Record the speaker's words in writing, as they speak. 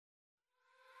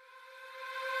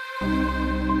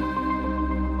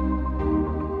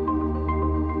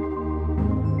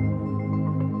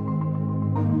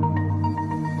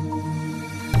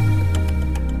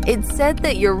It's said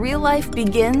that your real life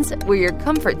begins where your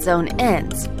comfort zone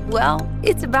ends. Well,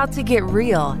 it's about to get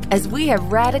real as we have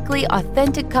radically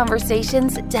authentic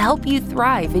conversations to help you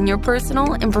thrive in your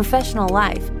personal and professional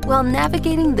life while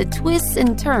navigating the twists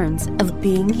and turns of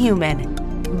being human.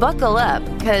 Buckle up,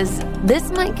 because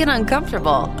This Might Get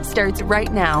Uncomfortable starts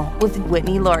right now with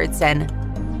Whitney Lauritsen.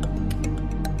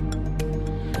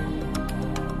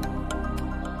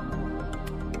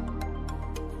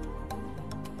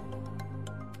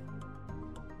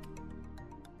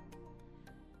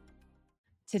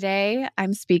 Today,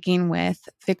 I'm speaking with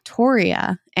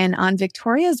Victoria, and on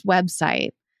Victoria's website,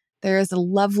 there is a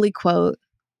lovely quote,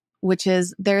 which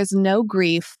is, "There's no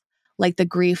grief like the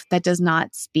grief that does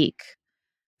not speak,"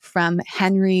 from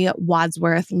Henry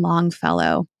Wadsworth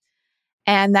Longfellow.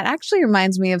 And that actually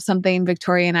reminds me of something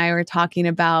Victoria and I were talking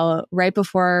about right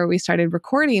before we started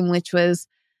recording, which was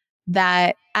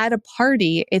that at a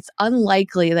party, it's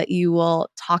unlikely that you will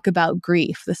talk about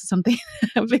grief. This is something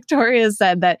Victoria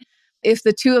said, that if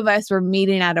the two of us were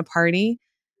meeting at a party,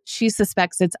 she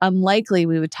suspects it's unlikely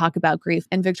we would talk about grief.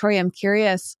 And Victoria, I'm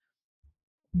curious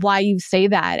why you say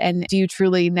that. And do you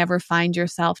truly never find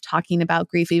yourself talking about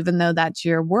grief, even though that's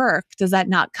your work? Does that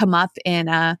not come up in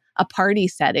a party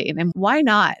setting? And why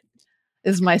not,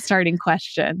 is my starting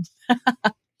question.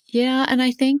 Yeah, and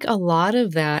I think a lot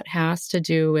of that has to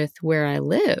do with where I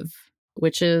live,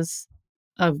 which is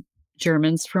of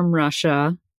Germans from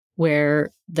Russia,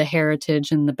 where the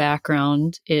heritage and the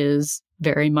background is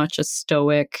very much a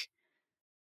stoic.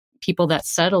 People that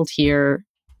settled here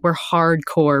were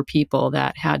hardcore people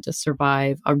that had to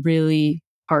survive a really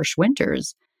harsh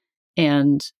winters.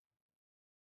 And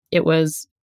it was,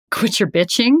 quit your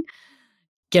bitching,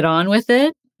 get on with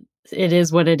it. It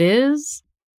is what it is.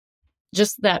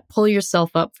 Just that pull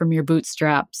yourself up from your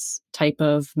bootstraps type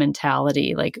of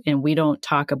mentality. Like, and we don't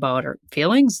talk about our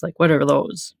feelings. Like, what are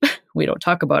those? We don't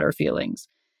talk about our feelings.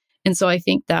 And so I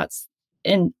think that's,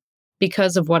 and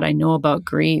because of what I know about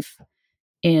grief,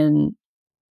 in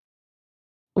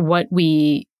what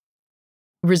we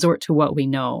resort to what we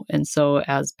know. And so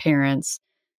as parents,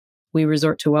 we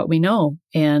resort to what we know,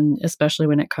 and especially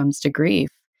when it comes to grief.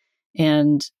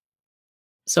 And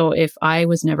so if I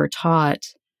was never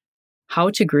taught how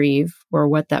to grieve or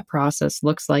what that process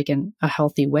looks like in a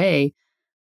healthy way,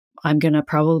 I'm going to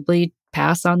probably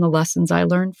pass on the lessons I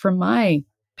learned from my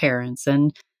parents.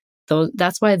 And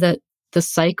that's why the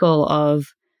cycle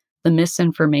of the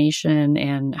misinformation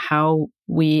and how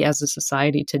we as a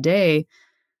society today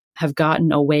have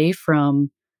gotten away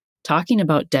from talking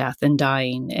about death and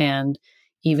dying and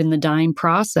even the dying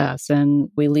process. And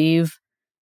we leave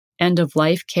end of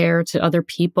life care to other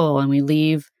people, and we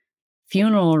leave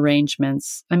funeral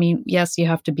arrangements. I mean, yes, you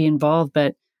have to be involved,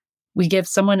 but we give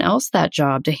someone else that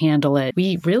job to handle it.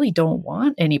 We really don't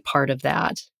want any part of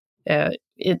that.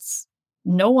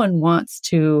 No one wants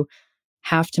to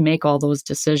have to make all those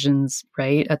decisions,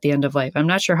 right, at the end of life. I'm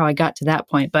not sure how I got to that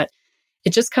point, but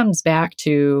it just comes back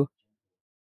to,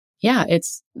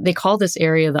 they call this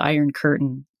area the Iron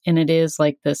Curtain. And it is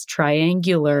like this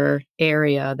triangular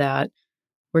area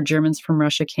where Germans from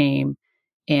Russia came.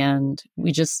 And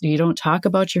you don't talk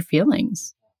about your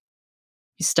feelings.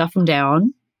 You stuff them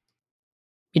down,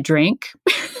 you drink,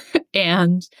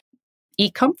 and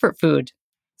eat comfort food.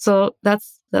 So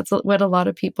that's what a lot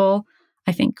of people,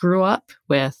 I think, grew up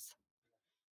with.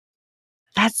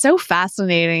 That's so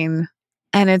fascinating.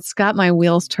 And it's got my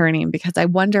wheels turning, because I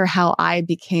wonder how I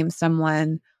became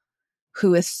someone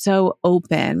who is so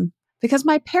open, because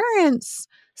my parents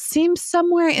seem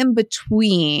somewhere in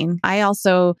between. I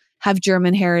also have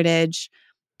German heritage.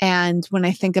 And when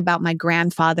I think about my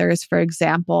grandfathers, for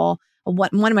example,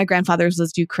 one of my grandfathers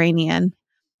was Ukrainian,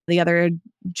 the other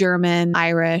German,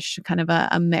 Irish, kind of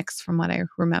a mix from what I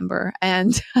remember.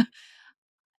 And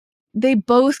they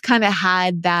both kind of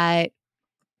had that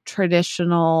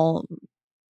traditional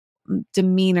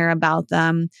demeanor about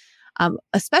them.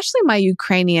 Especially my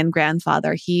Ukrainian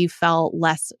grandfather, he felt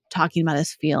less talking about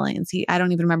his feelings. I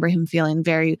don't even remember him feeling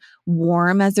very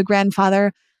warm as a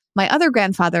grandfather. My other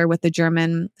grandfather with the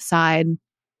German side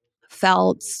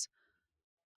felt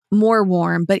more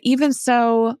warm, but even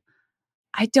so,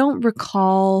 I don't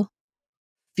recall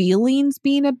feelings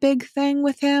being a big thing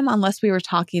with him, unless we were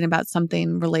talking about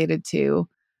something related to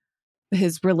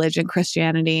his religion,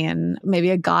 Christianity, and maybe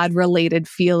a God-related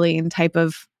feeling type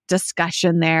of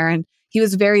discussion there. And he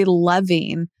was very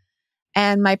loving.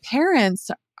 And my parents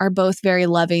are both very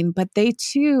loving, but they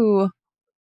too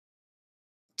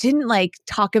didn't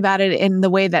talk about it in the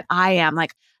way that I am.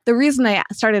 The reason I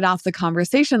started off the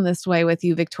conversation this way with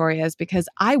you, Victoria, is because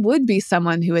I would be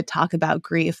someone who would talk about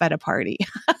grief at a party.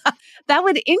 that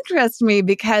would interest me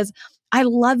because I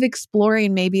love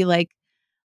exploring maybe like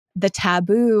the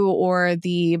taboo or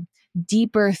the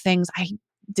deeper things. I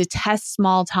detest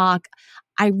small talk.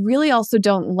 I really also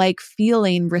don't like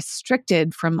feeling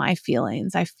restricted from my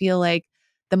feelings. I feel like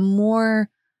the more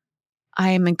I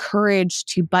am encouraged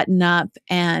to button up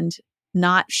and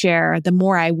not share, the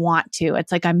more I want to.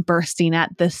 It's like I'm bursting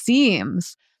at the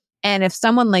seams. And if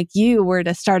someone like you were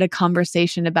to start a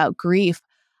conversation about grief,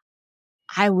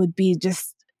 I would be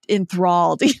just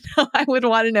enthralled. I would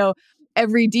want to know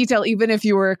every detail, even if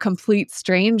you were a complete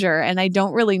stranger. And I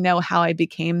don't really know how I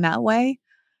became that way,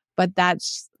 but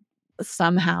that's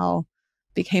somehow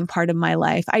became part of my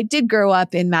life. I did grow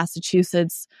up in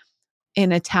Massachusetts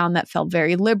in a town that felt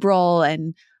very liberal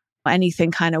and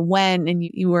anything kind of went and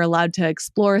you were allowed to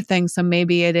explore things. So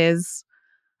maybe it is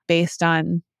based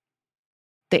on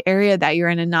the area that you're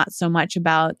in and not so much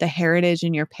about the heritage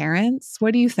in your parents.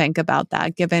 What do you think about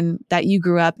that? Given that you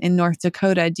grew up in North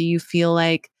Dakota, do you feel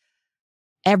like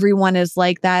everyone is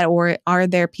like that? Or are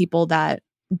there people that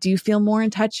do you feel more in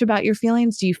touch about your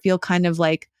feelings? Do you feel kind of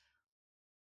like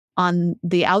on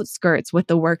the outskirts with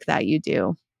the work that you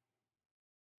do?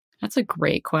 That's a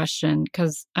great question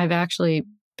because I've actually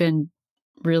been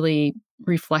really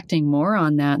reflecting more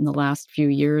on that in the last few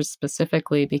years,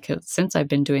 specifically because since I've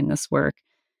been doing this work.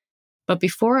 But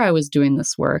before I was doing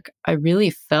this work, I really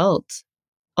felt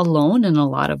alone in a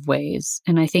lot of ways.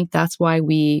 And I think that's why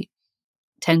we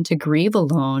tend to grieve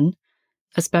alone,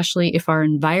 especially if our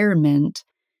environment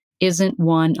isn't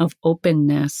one of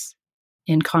openness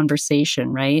in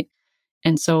conversation, right?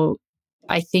 And so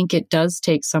I think it does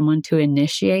take someone to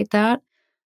initiate that.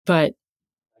 But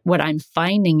what I'm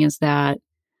finding is that,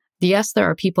 yes, there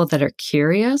are people that are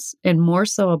curious and more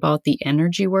so about the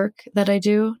energy work that I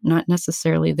do, not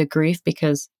necessarily the grief,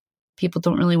 because people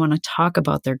don't really want to talk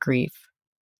about their grief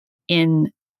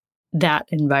in that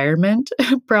environment,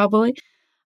 probably,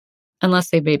 unless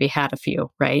they maybe had a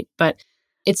few, right? But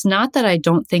it's not that I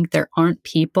don't think there aren't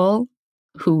people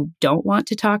who don't want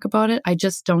to talk about it. I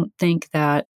just don't think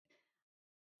that.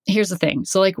 Here's the thing.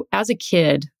 So like as a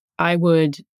kid, I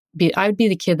would be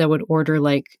the kid that would order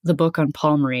like the book on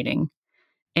palm reading.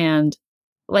 And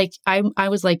like I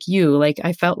was like you, like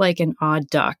I felt like an odd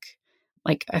duck.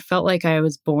 Like I felt like I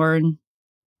was born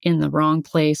in the wrong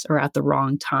place or at the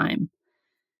wrong time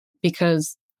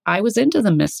because I was into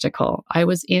the mystical. I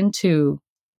was into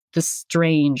the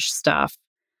strange stuff.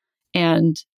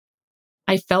 And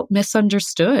I felt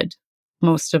misunderstood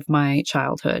most of my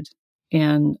childhood.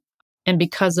 And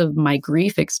because of my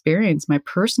grief experience, my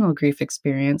personal grief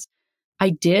experience,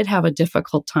 I did have a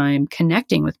difficult time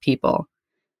connecting with people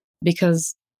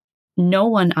because no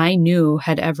one I knew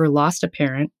had ever lost a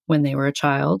parent when they were a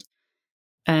child.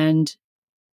 And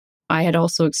I had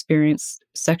also experienced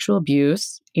sexual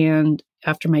abuse and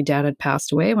after my dad had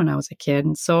passed away when I was a kid.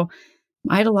 And so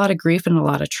I had a lot of grief and a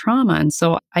lot of trauma. And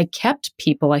so I kept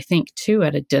people, I think, too,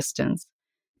 at a distance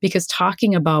because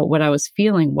talking about what I was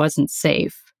feeling wasn't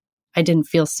safe. I didn't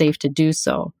feel safe to do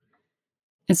so.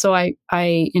 And so I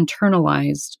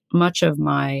internalized much of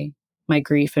my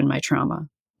grief and my trauma.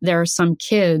 There are some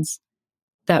kids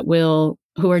who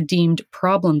are deemed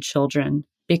problem children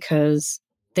because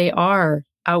they are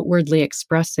outwardly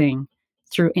expressing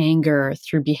through anger,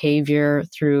 through behavior,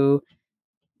 through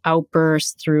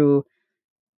outbursts, through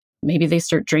maybe they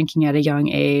start drinking at a young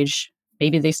age,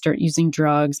 maybe they start using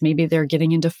drugs, maybe they're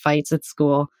getting into fights at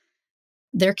school.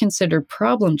 They're considered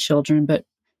problem children, but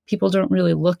people don't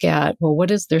really look at, well,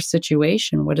 what is their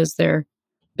situation? What has they're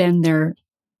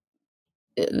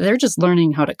just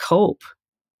learning how to cope.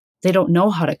 They don't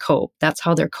know how to cope. That's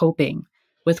how they're coping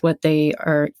with what they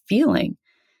are feeling.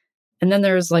 And then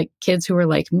there's like kids who are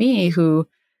like me who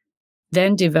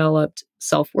then developed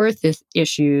self-worth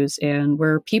issues and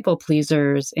were people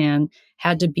pleasers and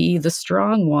had to be the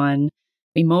strong one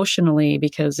emotionally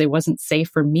because it wasn't safe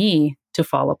for me to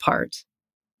fall apart.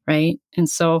 Right.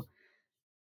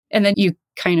 And then you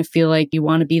kind of feel like you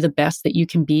want to be the best that you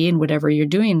can be in whatever you're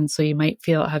doing. And so you might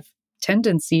have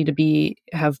tendency to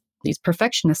have these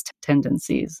perfectionist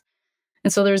tendencies.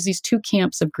 And so there's these two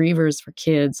camps of grievers for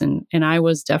kids. And I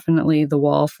was definitely the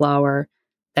wallflower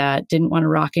that didn't want to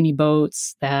rock any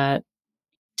boats, that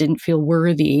didn't feel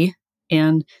worthy.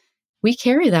 And we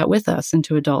carry that with us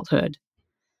into adulthood.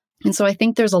 And so I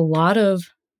think it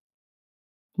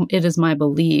is my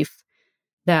belief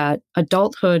that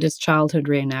adulthood is childhood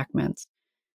reenactments.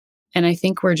 And I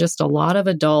think we're just a lot of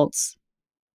adults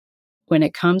when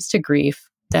it comes to grief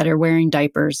that are wearing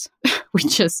diapers. We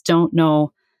just don't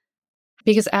know.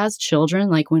 Because as children,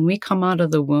 like when we come out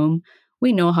of the womb,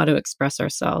 we know how to express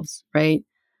ourselves, right?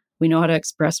 We know how to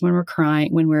express when we're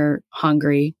crying, when we're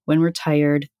hungry, when we're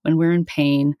tired, when we're in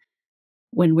pain,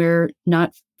 when we're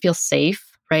not feel safe,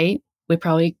 right? We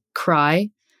probably cry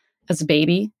as a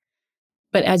baby.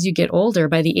 But as you get older,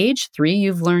 by the age 3,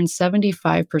 you've learned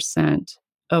 75%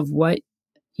 of what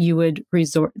you would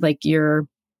resort, like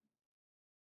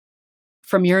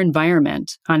from your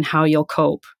environment on how you'll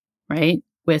cope, right?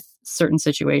 With certain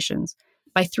situations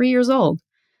by 3 years old.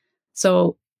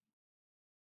 So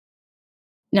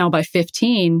now by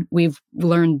 15, we've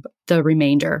learned the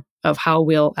remainder of how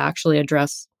we'll actually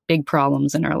address big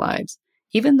problems in our lives,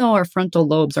 even though our frontal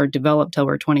lobes are developed till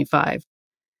we're 25.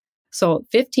 So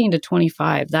 15 to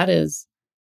 25, that is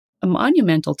a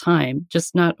monumental time,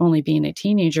 just not only being a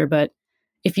teenager, but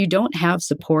if you don't have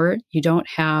support, you don't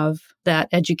have that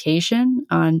education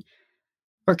on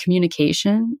or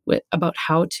communication about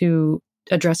how to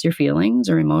address your feelings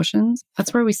or emotions.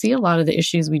 That's where we see a lot of the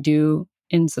issues we do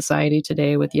in society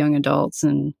today with young adults.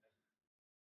 And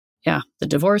yeah, the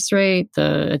divorce rate,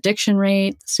 the addiction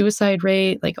rate, the suicide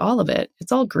rate, like all of it,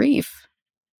 it's all grief.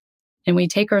 And we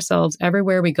take ourselves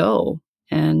everywhere we go,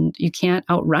 and you can't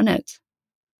outrun it.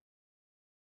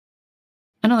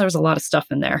 I know there's a lot of stuff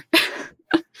in there.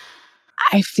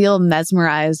 I feel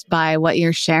mesmerized by what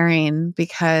you're sharing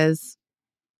because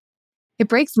it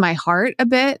breaks my heart a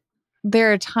bit.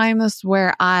 There are times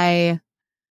where I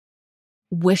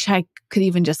wish I could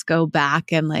even just go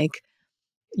back and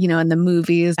in the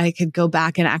movies, I could go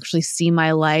back and actually see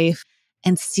my life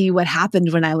and see what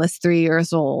happened when I was 3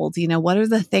 years old. What are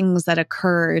the things that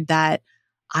occurred that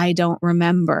I don't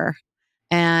remember?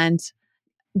 And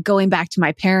going back to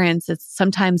my parents, it's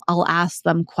sometimes I'll ask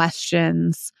them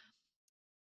questions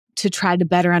to try to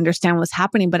better understand what's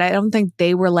happening, but I don't think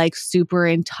they were super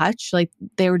in touch.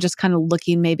 They were just kind of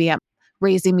looking maybe at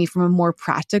raising me from a more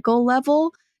practical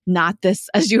level, not this,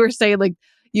 as you were saying,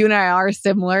 you and I are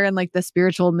similar and the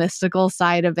spiritual mystical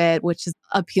side of it, which has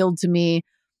appealed to me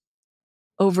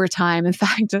over time. In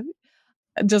fact,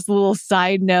 just a little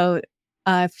side note,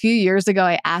 a few years ago,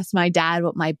 I asked my dad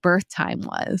what my birth time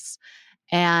was.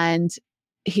 And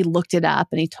he looked it up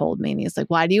and he told me, and he's like,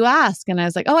 "Why do you ask?" And I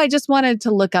was like, "Oh, I just wanted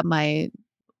to look up my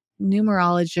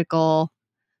numerological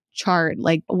chart.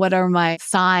 What are my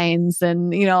signs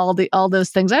and, all those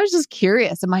things." I was just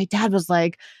curious. And my dad was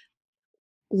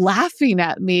laughing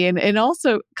at me and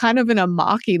also kind of in a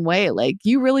mocking way.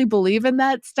 "You really believe in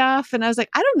that stuff?" And I was like,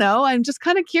 "I don't know. I'm just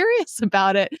kind of curious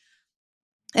about it."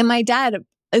 And my dad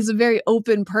is a very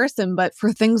open person, but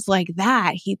for things like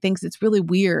that, he thinks it's really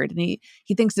weird and he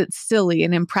thinks it's silly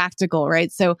and impractical,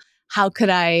 right? So how could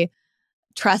I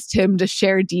trust him to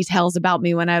share details about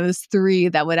me when I was 3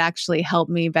 that would actually help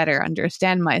me better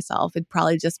understand myself? It'd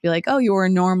probably just be like, "Oh, you're a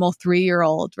normal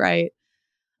 3-year-old, right?"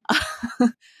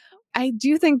 I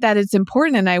do think that it's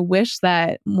important, and I wish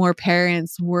that more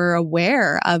parents were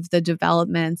aware of the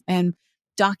developments and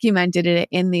documented it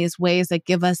in these ways that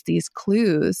give us these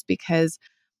clues. Because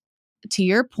to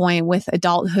your point, with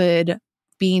adulthood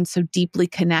being so deeply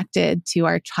connected to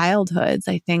our childhoods,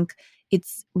 I think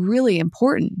it's really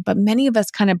important. But many of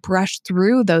us kind of brush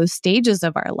through those stages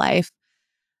of our life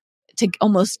to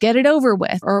almost get it over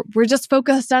with, or we're just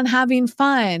focused on having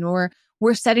fun, or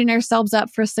we're setting ourselves up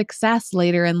for success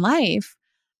later in life.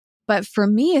 But for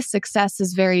me, success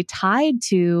is very tied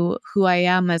to who I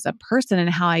am as a person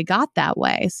and how I got that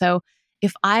way. So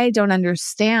if I don't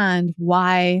understand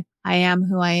why I am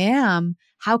who I am,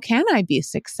 how can I be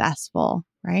successful,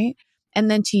 right? And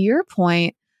then to your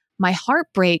point, my heart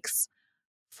breaks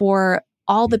for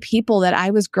all the people that I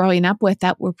was growing up with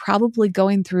that were probably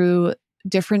going through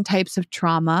different types of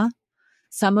trauma.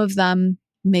 Some of them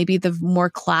maybe the more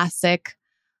classic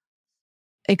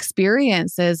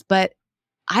experiences, but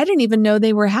I didn't even know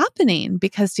they were happening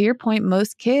because, to your point,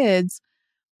 most kids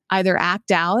either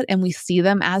act out and we see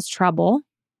them as trouble,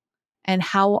 and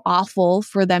how awful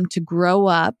for them to grow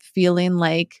up feeling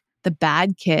like the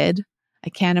bad kid. I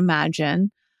can't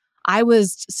imagine. I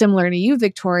was similar to you,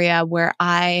 Victoria, where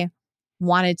I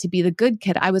wanted to be the good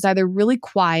kid. I was either really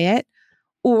quiet,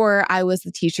 or I was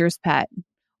the teacher's pet,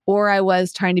 or I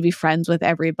was trying to be friends with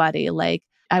everybody.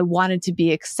 I wanted to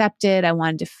be accepted. I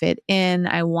wanted to fit in.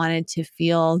 I wanted to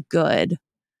feel good,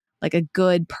 like a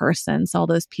good person. So all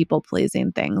those people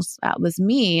pleasing things, that was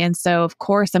me. And so of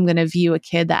course I'm going to view a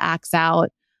kid that acts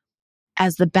out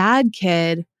as the bad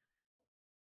kid,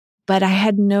 but I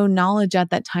had no knowledge at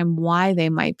that time why they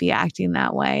might be acting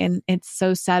that way. And it's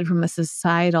so sad from a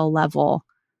societal level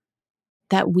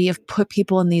that we have put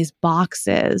people in these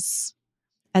boxes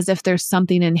as if there's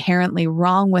something inherently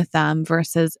wrong with them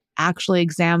versus actually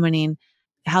examining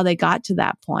how they got to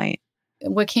that point.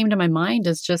 What came to my mind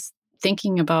is just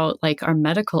thinking about like our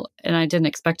medical, and I didn't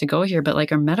expect to go here, but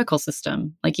like our medical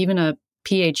system, like even a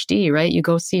PhD, right? You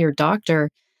go see your doctor,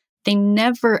 they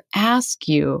never ask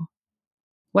you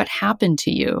what happened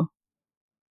to you.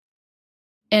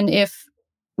 And if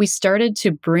we started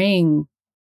to bring,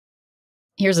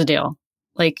 here's the deal,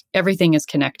 like everything is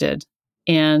connected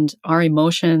and our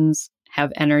emotions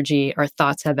have energy, our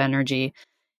thoughts have energy.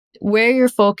 Where your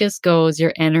focus goes,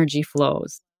 your energy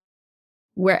flows.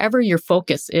 Wherever your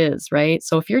focus is, right?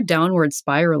 So if you're downward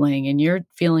spiraling and you're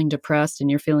feeling depressed and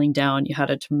you're feeling down, you had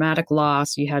a traumatic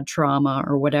loss, you had trauma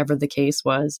or whatever the case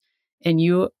was, and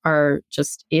you are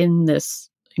just in this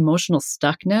emotional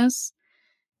stuckness,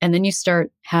 and then you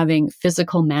start having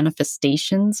physical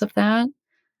manifestations of that.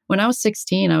 When I was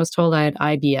 16, I was told I had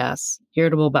IBS,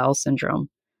 irritable bowel syndrome.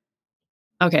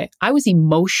 Okay, I was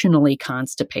emotionally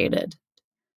constipated.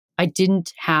 I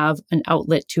didn't have an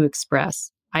outlet to express.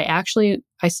 I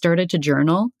started to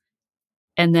journal,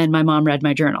 and then my mom read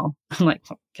my journal. I'm like,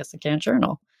 well, guess I can't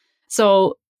journal.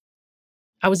 So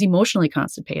I was emotionally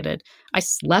constipated. I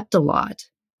slept a lot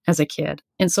as a kid.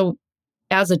 And so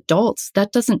as adults,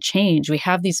 that doesn't change. We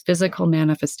have these physical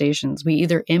manifestations. We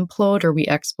either implode or we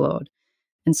explode.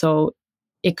 And so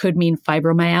it could mean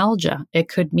fibromyalgia. It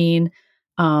could mean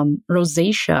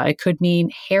rosacea. It could mean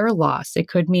hair loss. It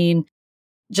could mean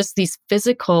just these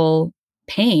physical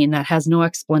pain that has no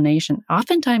explanation.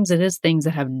 Oftentimes it is things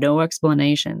that have no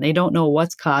explanation. They don't know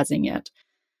what's causing it.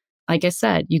 Like I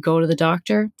said, you go to the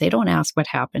doctor, they don't ask what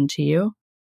happened to you.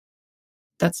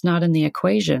 That's not in the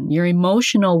equation. Your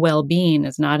emotional well-being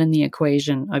is not in the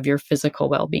equation of your physical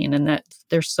well-being. And that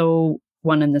they're so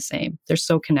one and the same. They're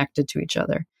so connected to each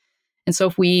other. And so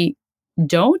if we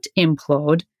don't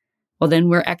implode, well, then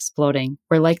we're exploding.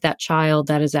 We're like that child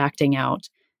that is acting out,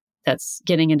 that's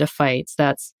getting into fights,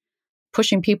 that's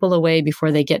pushing people away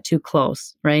before they get too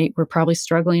close, right? We're probably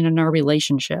struggling in our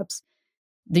relationships.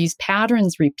 These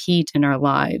patterns repeat in our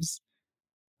lives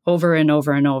over and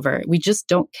over and over. We just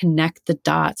don't connect the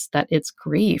dots that it's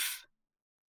grief.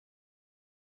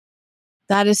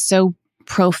 That is so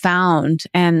profound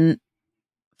and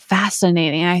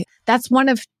fascinating. That's one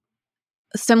of,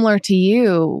 similar to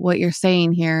you, what you're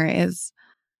saying here is,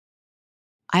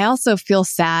 I also feel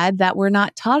sad that we're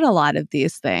not taught a lot of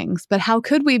these things, but how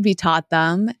could we be taught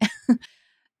them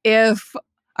if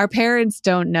our parents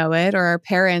don't know it or our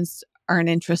parents aren't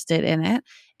interested in it?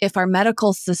 If our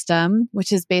medical system,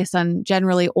 which is based on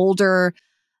generally older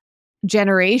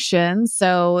generations,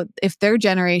 so if their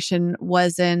generation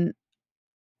wasn't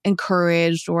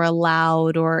encouraged or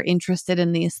allowed or interested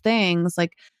in these things,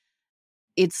 like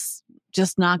it's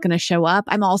just not going to show up.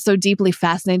 I'm also deeply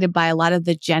fascinated by a lot of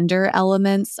the gender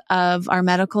elements of our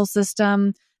medical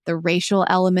system, the racial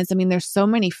elements. I mean, there's so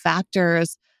many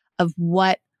factors of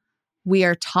what we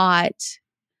are taught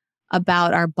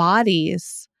about our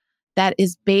bodies that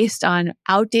is based on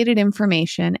outdated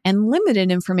information and limited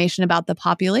information about the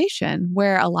population,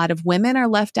 where a lot of women are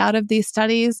left out of these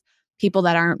studies. People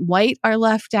that aren't white are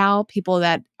left out. People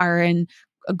that are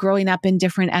growing up in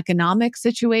different economic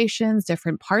situations,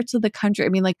 different parts of the country. I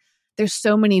mean, like, there's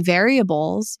so many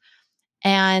variables.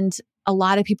 And a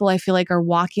lot of people, I feel like, are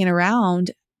walking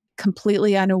around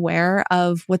completely unaware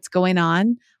of what's going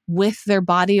on with their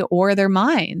body or their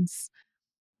minds.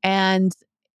 And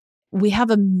we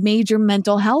have a major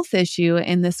mental health issue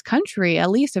in this country, at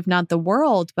least if not the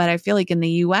world. But I feel like in the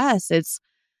US, it's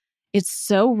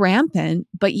so rampant.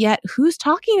 But yet, who's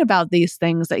talking about these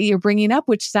things that you're bringing up,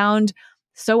 which sound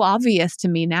so obvious to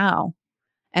me now?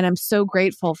 And I'm so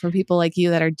grateful for people like you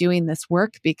that are doing this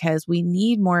work, because we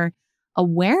need more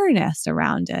awareness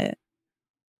around it.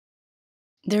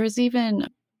 There's even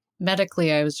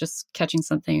medically, I was just catching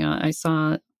something I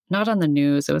saw, not on the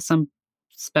news, it was some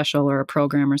special or a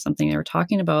program or something. They were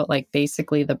talking about like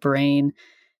basically the brain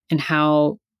and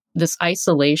how this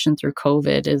isolation through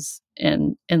COVID is,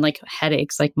 and like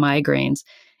headaches, like migraines.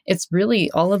 It's really,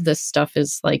 all of this stuff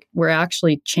is like, we're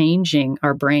actually changing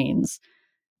our brains.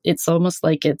 It's almost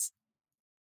like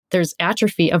there's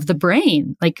atrophy of the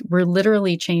brain. Like, we're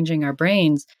literally changing our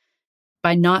brains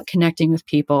by not connecting with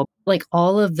people. Like,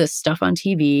 all of this stuff on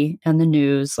TV and the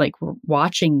news, like, we're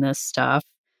watching this stuff,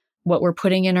 what we're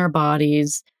putting in our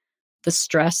bodies, the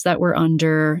stress that we're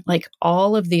under, like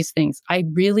all of these things. I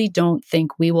really don't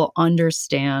think we will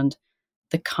understand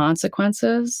the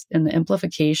consequences and the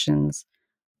implications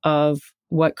of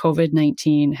what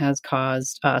COVID-19 has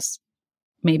caused us.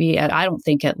 Maybe I don't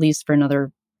think at least for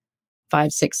another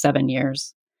 5, 6, 7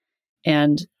 years.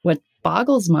 And what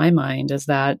boggles my mind is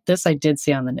that this I did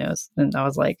see on the news. And I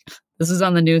was like, this is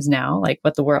on the news now. Like,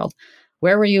 what the world?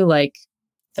 Where were you like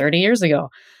 30 years ago?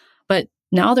 But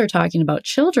Now they're talking about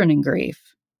children in grief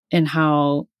and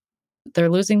how they're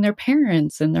losing their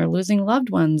parents and they're losing loved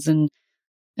ones. And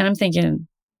I'm thinking,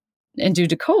 and due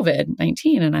to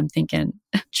COVID-19, and I'm thinking,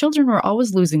 children were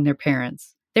always losing their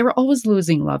parents. They were always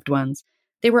losing loved ones.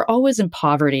 They were always in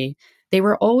poverty. They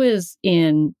were always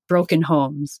in broken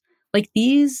homes.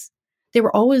 They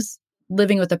were always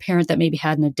living with a parent that maybe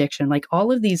had an addiction. Like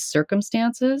all of these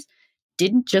circumstances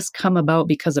didn't just come about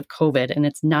because of COVID, and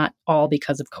it's not all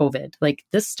because of COVID. Like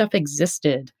this stuff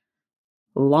existed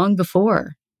long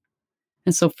before.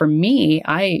 And so for me,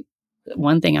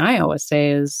 one thing I always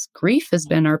say is grief has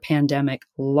been our pandemic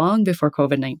long before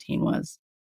COVID-19 was.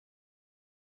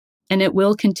 And it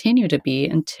will continue to be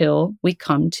until we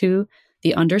come to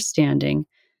the understanding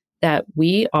that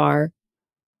we are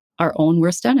our own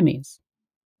worst enemies.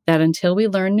 That until we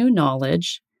learn new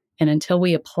knowledge and until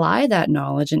we apply that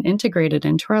knowledge and integrate it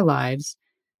into our lives,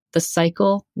 the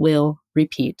cycle will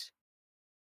repeat.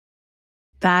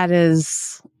 That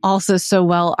is also so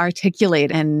well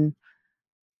articulated and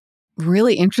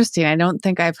really interesting. I don't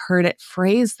think I've heard it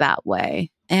phrased that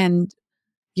way. And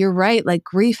you're right, like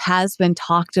grief has been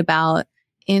talked about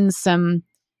in some,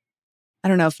 I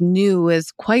don't know if new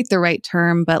is quite the right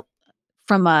term, but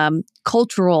from a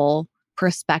cultural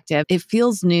perspective, it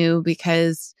feels new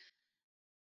because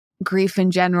grief in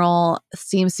general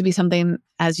seems to be something,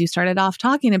 as you started off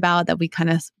talking about, that we kind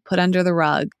of put under the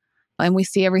rug. And we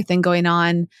see everything going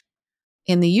on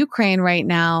in the Ukraine right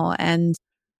now. And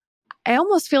I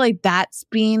almost feel like that's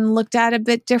being looked at a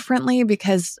bit differently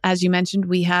because, as you mentioned,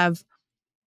 we have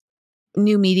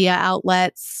new media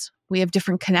outlets, we have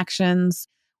different connections.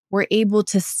 We're able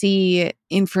to see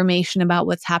information about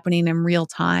what's happening in real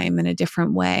time in a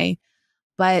different way.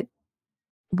 But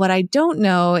what I don't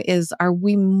know is, are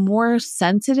we more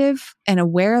sensitive and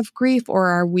aware of grief, or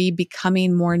are we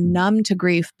becoming more numb to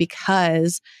grief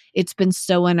because it's been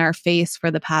so in our face for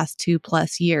the past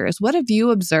 2+ years? What have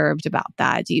you observed about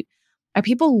that? Are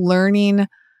people learning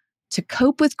to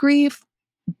cope with grief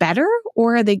better,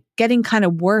 or are they getting kind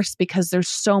of worse because there's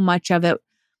so much of it,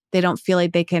 they don't feel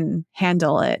like they can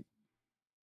handle it?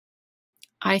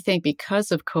 I think because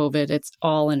of COVID, it's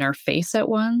all in our face at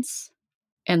once.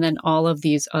 And then all of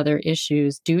these other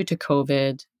issues due to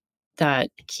COVID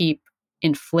that keep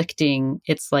inflicting,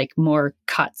 it's like more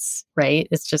cuts, right?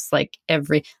 It's just like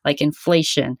like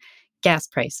inflation, gas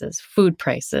prices, food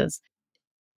prices,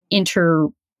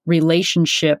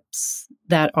 interrelationships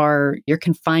that you're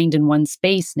confined in one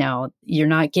space now. You're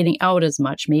not getting out as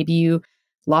much. Maybe you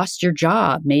lost your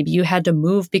job. Maybe you had to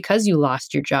move because you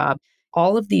lost your job.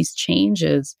 All of these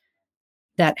changes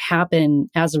that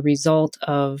happen as a result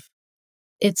of,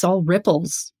 it's all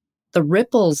ripples, the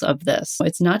ripples of this.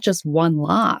 It's not just one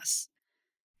loss.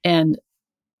 And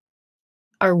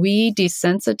are we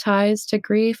desensitized to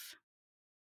grief?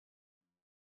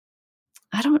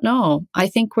 I don't know. I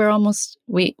think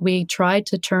we tried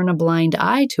to turn a blind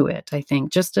eye to it, I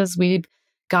think, just as we've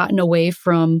gotten away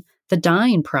from the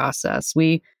dying process.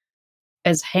 We,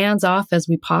 as hands off as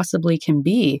we possibly can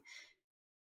be.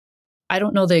 I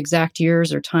don't know the exact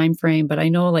years or time frame, but I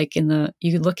know like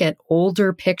you look at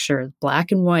older pictures,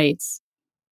 black and whites,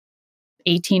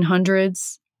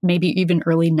 1800s, maybe even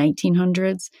early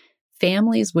 1900s,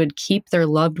 families would keep their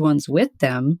loved ones with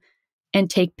them and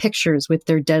take pictures with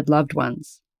their dead loved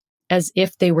ones as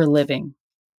if they were living.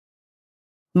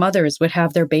 Mothers would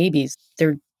have their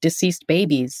deceased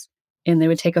babies, and they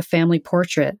would take a family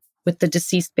portrait with the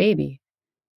deceased baby.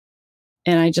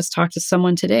 And I just talked to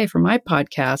someone today for my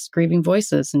podcast, Grieving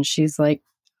Voices, and she's like,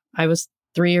 I was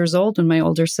 3 years old when my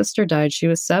older sister died. She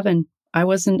was 7. I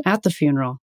wasn't at the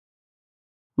funeral.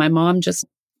 My mom just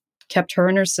kept her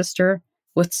and her sister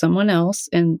with someone else,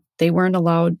 and they were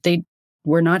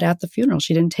not at the funeral.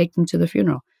 She didn't take them to the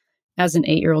funeral. As an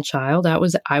 8-year-old child, I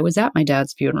was at my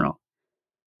dad's funeral.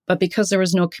 But because there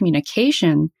was no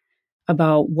communication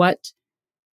about what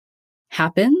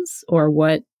happens or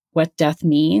what death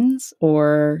means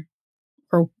or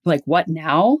like what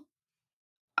now,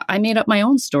 I made up my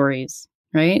own stories,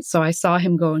 right? So I saw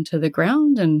him go into the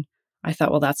ground and I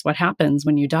thought, well, that's what happens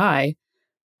when you die.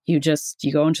 You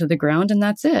go into the ground and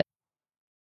that's it.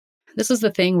 This is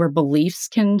the thing where beliefs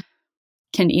can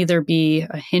either be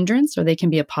a hindrance or they can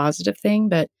be a positive thing,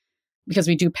 but because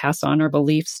we do pass on our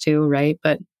beliefs too, right?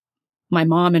 But my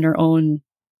mom, in her own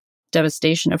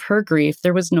devastation of her grief,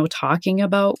 there was no talking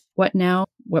about what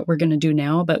we're going to do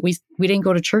now, but we didn't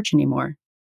go to church anymore.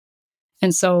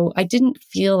 And so I didn't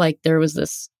feel like there was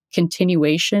this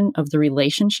continuation of the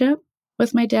relationship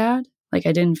with my dad. Like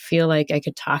I didn't feel like I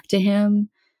could talk to him.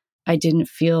 I didn't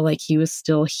feel like he was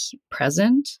still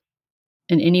present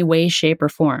in any way, shape, or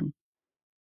form.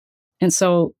 And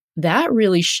so that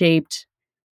really shaped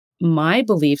my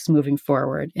beliefs moving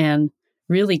forward and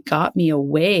really got me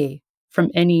away from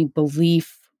any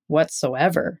belief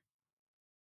whatsoever.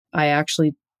 I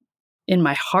actually, in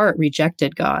my heart,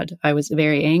 rejected God. I was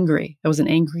very angry. I was an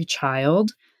angry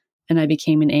child and I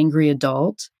became an angry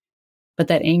adult. But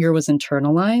that anger was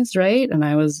internalized, right? And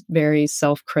I was very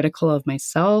self-critical of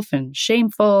myself and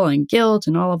shameful and guilt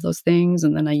and all of those things.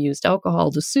 And then I used alcohol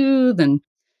to soothe. And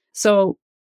so,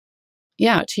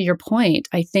 yeah, to your point,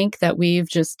 I think that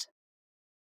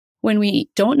when we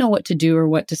don't know what to do or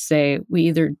what to say, we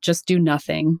either just do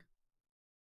nothing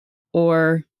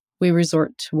or we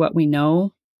resort to what we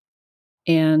know.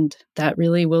 And that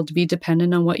really will be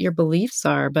dependent on what your beliefs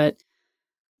are. But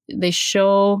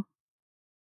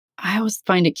I always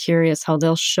find it curious how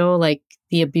they'll show like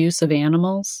the abuse of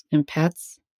animals and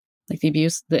pets, like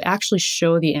they actually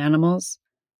show the animals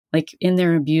like in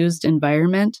their abused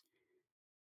environment.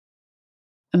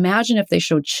 Imagine if they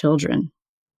showed children,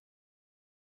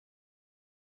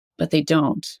 but they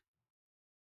don't,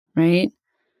 right?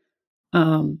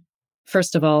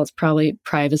 First of all, it's probably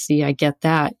privacy. I get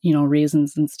that,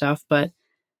 reasons and stuff, but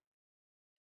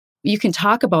you can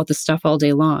talk about the stuff all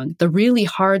day long. The really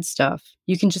hard stuff,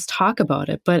 you can just talk about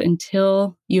it. But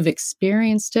until you've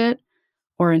experienced it,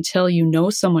 or until you know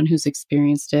someone who's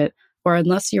experienced it, or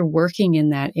unless you're working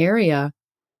in that area,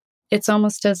 it's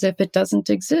almost as if it doesn't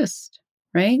exist,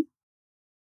 right?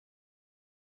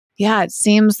 Yeah, it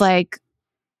seems like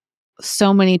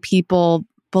so many people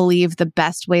believe the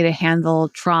best way to handle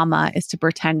trauma is to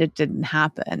pretend it didn't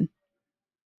happen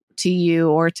to you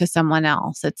or to someone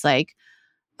else. It's like,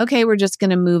 okay, we're just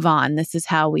going to move on. This is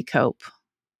how we cope.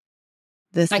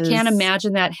 I can't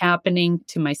imagine that happening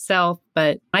to myself,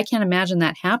 but I can't imagine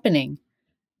that happening.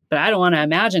 But I don't want to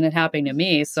imagine it happening to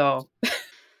me. So,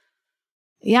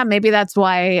 yeah, maybe that's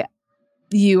why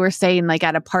you were saying, like,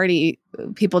 at a party,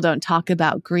 people don't talk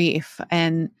about grief.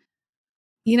 And,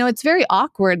 it's very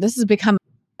awkward. This has become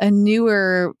a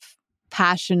newer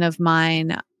passion of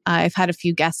mine. I've had a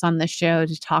few guests on the show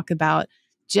to talk about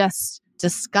just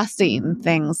discussing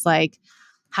things like,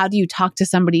 how do you talk to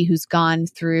somebody who's gone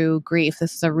through grief?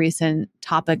 This is a recent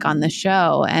topic on the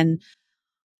show. And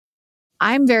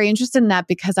I'm very interested in that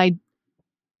because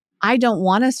I don't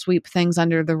want to sweep things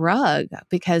under the rug,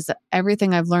 because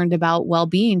everything I've learned about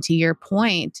well-being, to your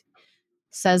point,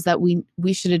 says that we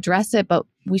should address it, but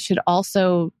we should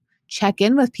also check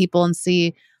in with people and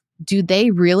see, do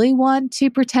they really want to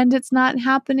pretend it's not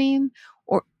happening?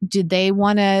 Or do they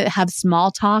want to have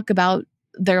small talk about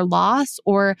their loss?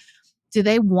 Or do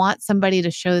they want somebody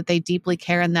to show that they deeply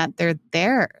care and that they're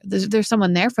there? There's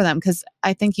someone there for them. Because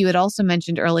I think you had also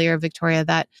mentioned earlier, Victoria,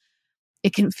 that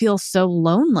it can feel so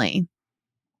lonely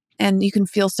and you can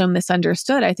feel so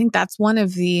misunderstood. I think that's one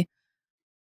of the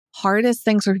hardest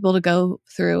things for people to go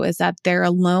through, is that they're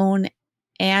alone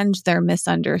and they're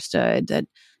misunderstood, that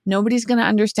nobody's going to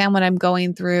understand what I'm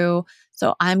going through.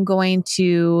 So I'm going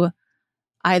to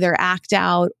either act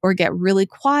out or get really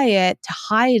quiet to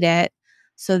hide it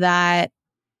so that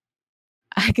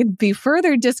I can be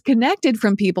further disconnected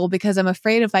from people, because I'm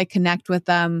afraid if I connect with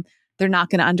them, they're not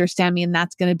going to understand me and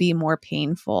that's going to be more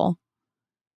painful.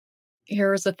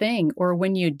 Here's the thing, or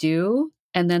when you do,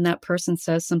 and then that person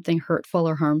says something hurtful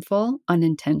or harmful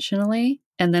unintentionally,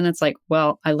 and then it's like,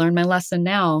 well, I learned my lesson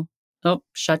now. Oh,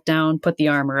 shut down, put the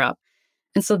armor up.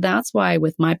 And so that's why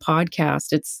with my podcast,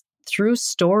 it's through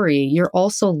story, you're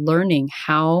also learning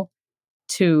how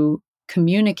to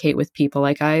communicate with people.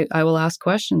 Like I will ask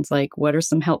questions like, what are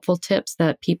some helpful tips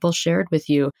that people shared with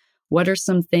you? What are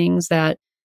some things that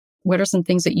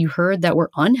you heard that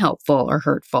were unhelpful or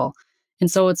hurtful? And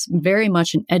so it's very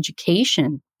much an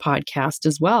education podcast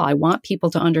as well. I want people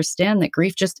to understand that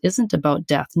grief just isn't about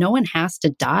death. No one has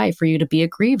to die for you to be a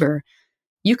griever.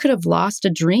 You could have lost a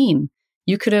dream.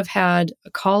 You could have had a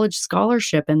college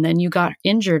scholarship and then you got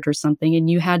injured or something and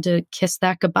you had to kiss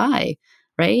that goodbye,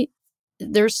 right?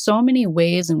 There's so many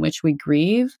ways in which we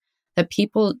grieve that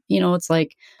people, it's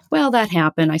like, well, that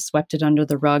happened. I swept it under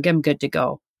the rug. I'm good to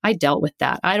go. I dealt with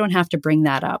that. I don't have to bring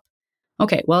that up.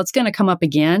 Okay, well, it's going to come up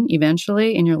again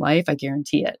eventually in your life. I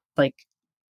guarantee it. Like,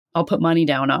 I'll put money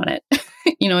down on it.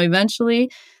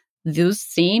 Eventually, those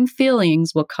same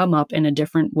feelings will come up in a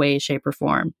different way, shape, or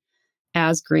form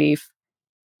as grief.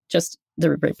 Just the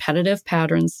repetitive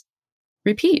patterns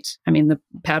repeat. I mean, the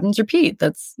patterns repeat.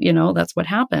 That's what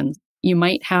happens. You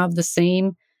might have the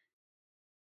same,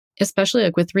 especially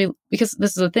like because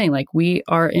this is the thing, like we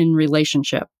are in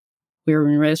relationship. We're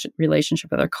in relationship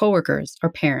with our coworkers,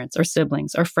 our parents, our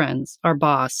siblings, our friends, our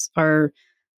boss,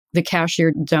 the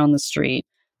cashier down the street,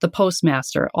 the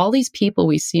postmaster, all these people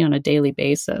we see on a daily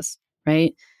basis.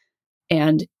 right?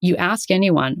 And you ask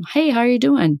anyone, hey, how are you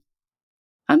doing?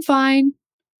 I'm fine.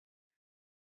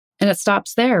 And it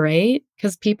stops there, right?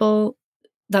 Because people,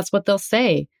 that's what they'll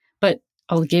say. But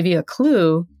I'll give you a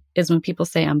clue is when people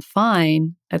say, I'm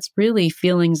fine, that's really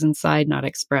feelings inside not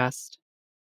expressed.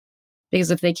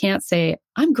 Because if they can't say,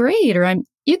 I'm great, or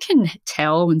you can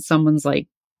tell when someone's like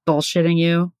bullshitting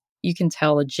you. You can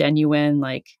tell a genuine,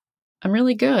 like, I'm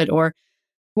really good. Or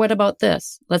what about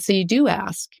this? Let's say you do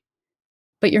ask,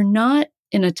 but you're not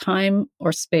in a time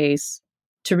or space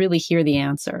to really hear the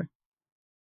answer.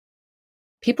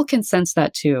 People can sense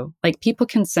that too. Like people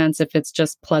can sense if it's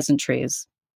just pleasantries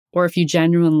or if you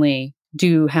genuinely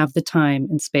do have the time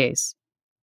and space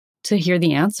to hear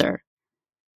the answer.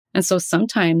 And so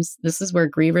sometimes this is where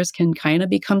grievers can kind of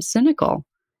become cynical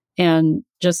and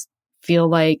just feel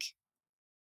like,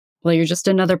 well, you're just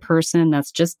another person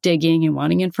that's just digging and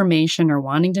wanting information or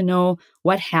wanting to know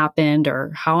what happened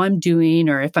or how I'm doing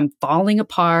or if I'm falling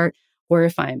apart or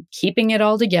if I'm keeping it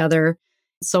all together.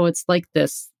 So it's like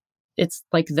this. It's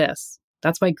like this.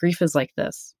 That's why grief is like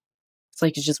this. It's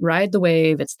like you just ride the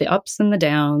wave. It's the ups and the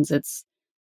downs.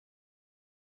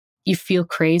 You feel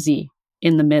crazy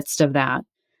in the midst of that.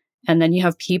 And then you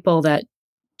have people that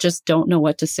just don't know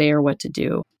what to say or what to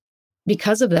do.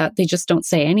 Because of that, they just don't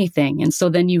say anything. And so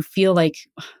then you feel like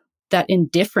that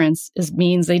indifference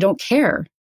means they don't care.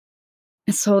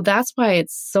 And so that's why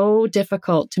it's so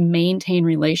difficult to maintain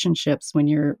relationships when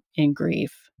you're in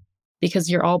grief, because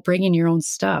you're all bringing your own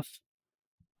stuff.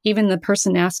 Even the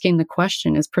person asking the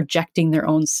question is projecting their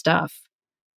own stuff.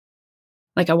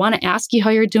 Like, I want to ask you how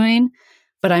you're doing,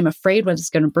 but I'm afraid what it's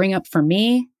going to bring up for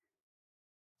me,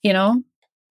 you know?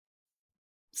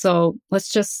 So let's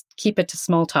just keep it to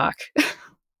small talk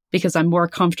because I'm more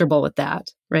comfortable with that,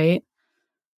 right?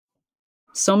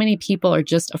 So many people are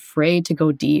just afraid to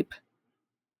go deep.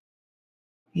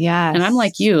 Yes. And I'm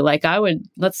like you, like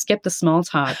let's skip the small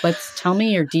talk. Let's tell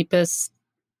me your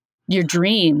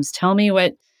dreams. Tell me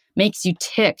what makes you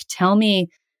tick. Tell me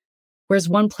where's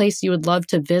one place you would love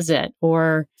to visit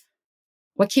or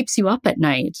what keeps you up at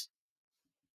night.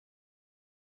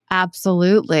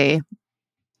 Absolutely.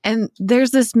 And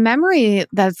there's this memory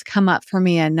that's come up for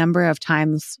me a number of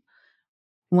times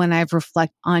when I've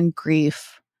reflected on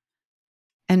grief.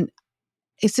 And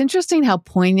it's interesting how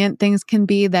poignant things can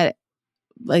be that,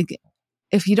 like,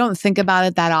 if you don't think about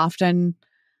it that often,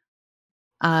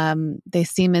 they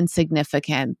seem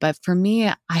insignificant. But for me,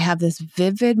 I have this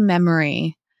vivid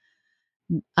memory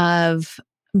of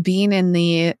being in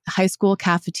the high school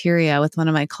cafeteria with one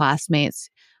of my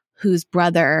classmates whose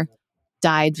brother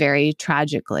died very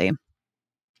tragically.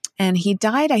 And he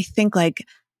died, I think, like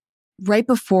right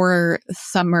before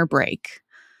summer break.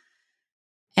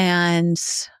 And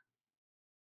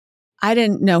I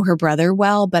didn't know her brother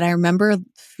well, but I remember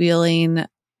feeling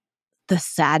the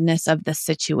sadness of the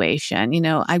situation. You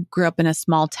know, I grew up in a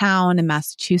small town in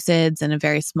Massachusetts and a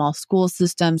very small school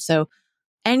system. So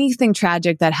anything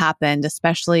tragic that happened,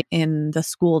 especially in the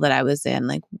school that I was in,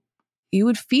 like you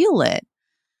would feel it.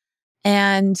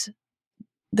 And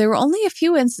there were only a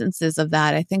few instances of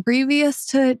that. I think previous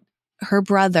to her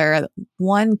brother,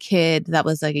 one kid that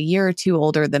was like a year or two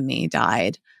older than me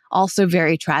died, also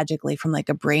very tragically from like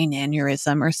a brain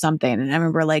aneurysm or something. And I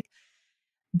remember like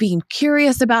being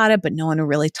curious about it, but no one would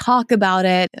really talk about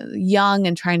it, young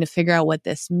and trying to figure out what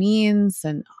this means.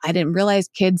 And I didn't realize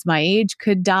kids my age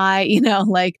could die, you know,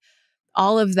 like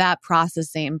all of that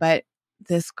processing. But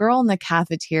this girl in the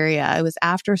cafeteria, it was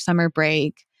after summer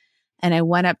break. And I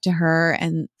went up to her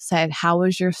and said, "How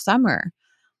was your summer?"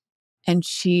 And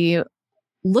she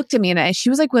looked at me and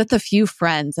she was like with a few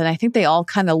friends. And I think they all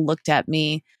kind of looked at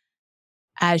me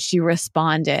as she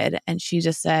responded. And she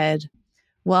just said,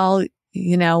 "Well,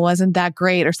 you know, wasn't that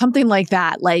great?" or something like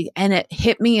that. Like, and it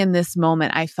hit me in this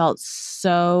moment. I felt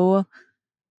so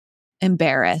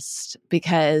embarrassed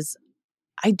because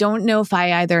I don't know if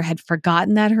I either had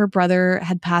forgotten that her brother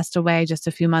had passed away just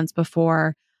a few months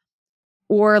before,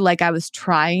 or like I was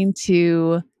trying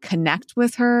to connect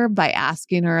with her by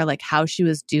asking her like how she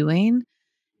was doing.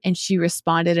 And she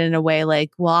responded in a way like,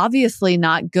 "Well, obviously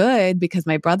not good because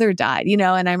my brother died," you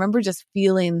know? And I remember just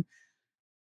feeling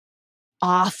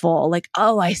awful, like,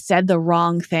 oh, I said the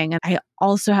wrong thing. And I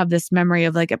also have this memory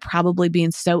of like it probably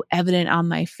being so evident on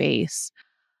my face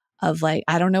of like,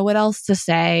 I don't know what else to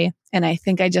say. And I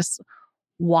think I just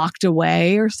walked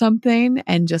away or something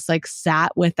and just like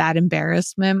sat with that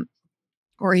embarrassment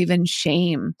or even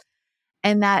shame.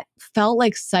 And that felt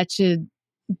like such a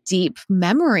deep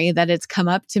memory that it's come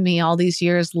up to me all these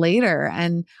years later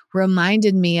and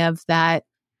reminded me of that,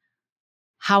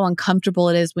 how uncomfortable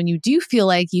it is when you do feel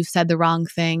like you've said the wrong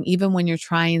thing, even when you're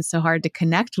trying so hard to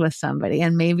connect with somebody.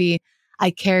 And maybe I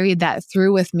carried that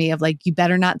through with me of like, you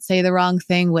better not say the wrong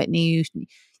thing, Whitney.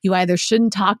 You either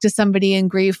shouldn't talk to somebody in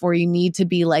grief, or you need to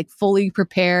be like fully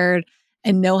prepared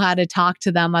and know how to talk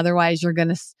to them. Otherwise, you're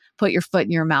going to put your foot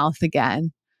in your mouth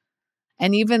again.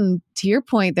 And even to your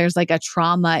point, there's like a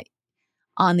trauma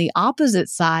on the opposite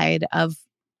side of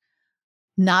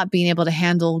not being able to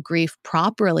handle grief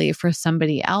properly for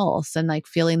somebody else, and like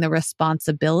feeling the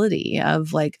responsibility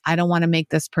of like, I don't want to make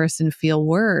this person feel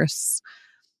worse.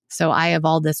 So I have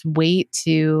all this weight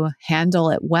to handle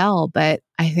it well. But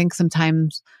I think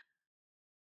sometimes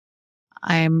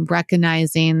I'm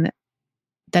recognizing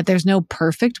that there's no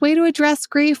perfect way to address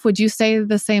grief. Would you say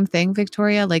the same thing,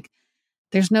 Victoria? Like,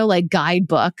 there's no like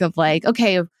guidebook of like,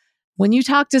 okay, when you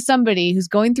talk to somebody who's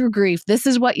going through grief, this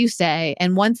is what you say.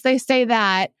 And once they say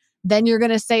that, then you're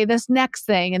going to say this next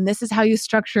thing. And this is how you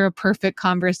structure a perfect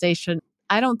conversation.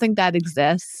 I don't think that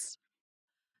exists.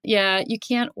 Yeah, you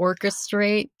can't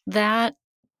orchestrate that.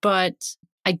 But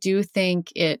I do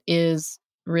think it is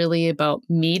really about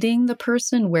meeting the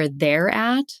person where they're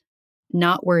at,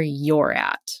 not where you're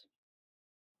at.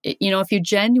 If you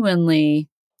genuinely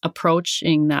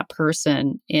approaching that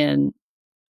person in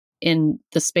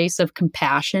the space of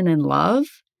compassion and love,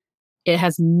 it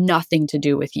has nothing to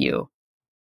do with you.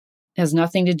 It has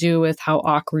nothing to do with how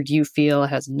awkward you feel. It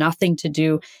has nothing to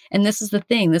do. And this is the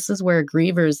thing. This is where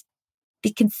grievers, they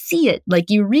can see it. Like,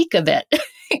 you reek of it.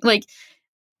 Like,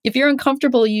 if you're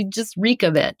uncomfortable, you just reek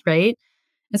of it, right?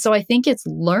 And so I think it's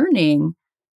learning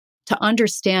to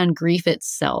understand grief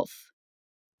itself,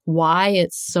 why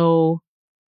it's so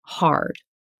hard,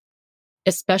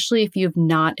 especially if you've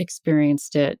not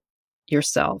experienced it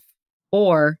yourself,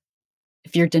 or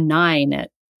if you're denying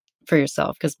it for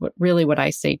yourself. Because what I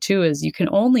say too is you can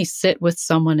only sit with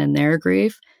someone in their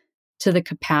grief to the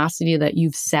capacity that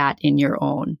you've sat in your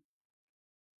own.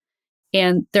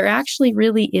 And there actually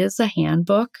really is a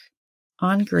handbook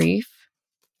on grief,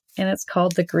 and it's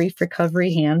called the Grief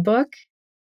Recovery Handbook.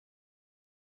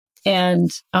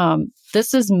 And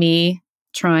this is me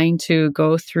trying to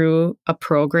go through a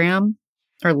program,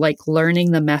 or like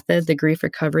learning the method, the grief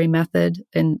recovery method.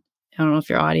 And I don't know if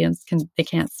your audience they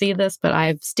can't see this, but I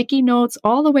have sticky notes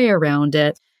all the way around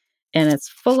it, and it's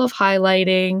full of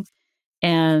highlighting.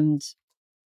 And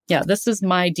yeah, this is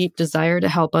my deep desire to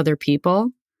help other people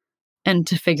and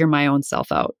to figure my own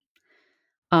self out.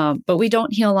 But we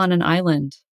don't heal on an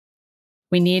island.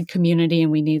 We need community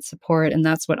and we need support. And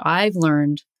that's what I've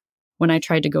learned when I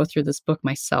tried to go through this book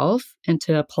myself and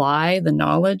to apply the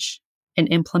knowledge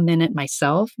and implement it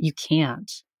myself. You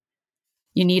can't.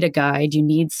 You need a guide. You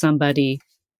need somebody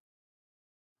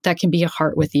that can be a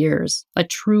heart with ears, a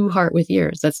true heart with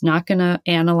ears, that's not going to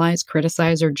analyze,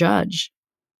 criticize, or judge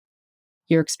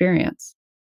your experience.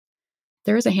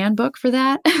 There is a handbook for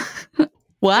that.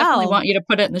 Wow. Definitely want you to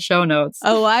put it in the show notes.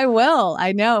 Oh, I will.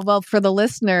 I know. Well, for the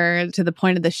listener, to the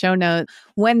point of the show note,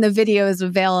 when the video is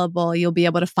available, you'll be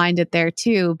able to find it there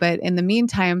too. But in the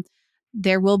meantime,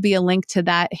 there will be a link to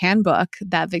that handbook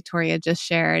that Victoria just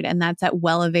shared, and that's at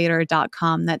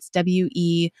wellevatr.com. That's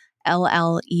WELLEVATR.com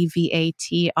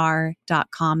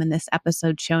in this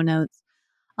episode show notes,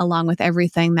 along with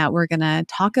everything that we're going to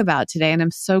talk about today. And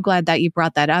I'm so glad that you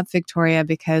brought that up, Victoria,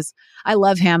 because I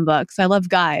love handbooks. I love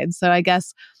guides. So I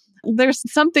guess there's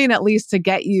something at least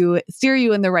to steer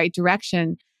you in the right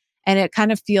direction. And it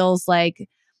kind of feels like,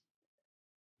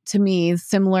 to me,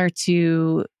 similar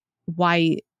to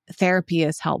why therapy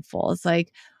is helpful. It's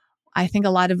like, I think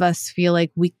a lot of us feel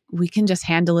like we can just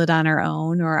handle it on our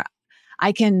own, or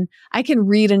I can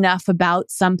read enough about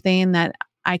something that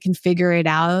I can figure it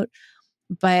out.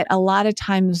 But a lot of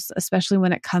times, especially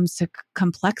when it comes to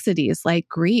complexities like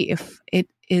grief, it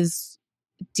is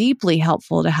deeply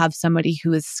helpful to have somebody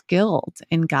who is skilled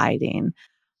in guiding.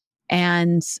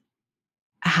 And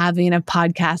having a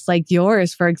podcast like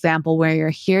yours, for example, where you're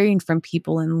hearing from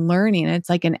people and learning, it's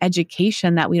like an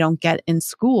education that we don't get in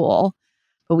school,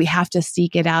 but we have to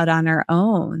seek it out on our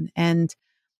own. And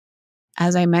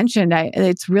as I mentioned,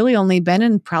 it's really only been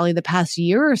in probably the past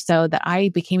year or so that I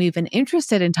became even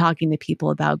interested in talking to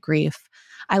people about grief.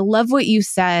 I love what you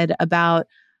said about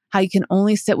how you can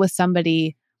only sit with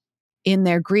somebody in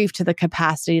their grief to the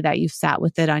capacity that you've sat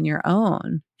with it on your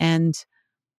own. And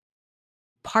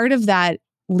part of that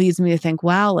leads me to think,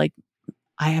 wow, like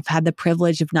I have had the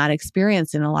privilege of not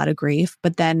experiencing a lot of grief.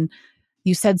 But then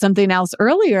you said something else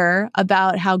earlier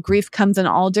about how grief comes in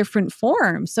all different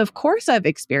forms. So of course I've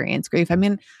experienced grief. I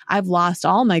mean, I've lost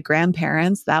all my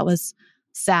grandparents. That was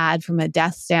sad from a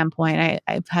death standpoint.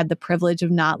 I've had the privilege of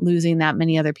not losing that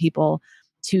many other people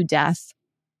to death.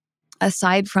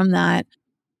 aside from that,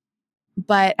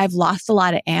 but I've lost a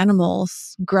lot of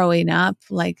animals growing up.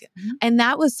 And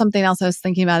that was something else I was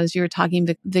thinking about as you were talking,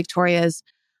 Victoria's.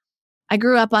 I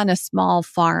grew up on a small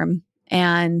farm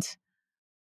and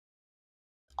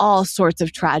all sorts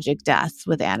of tragic deaths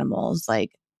with animals.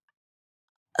 Like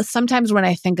sometimes when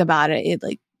I think about it, it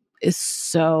like is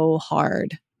so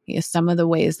hard. Some of the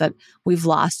ways that we've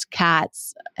lost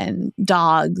cats and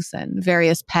dogs and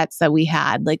various pets that we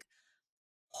had, like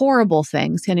horrible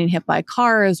things, getting hit by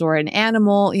cars or an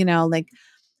animal, like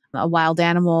a wild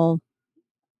animal.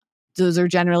 Those are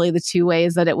generally the two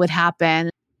ways that it would happen.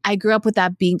 I grew up with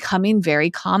that becoming very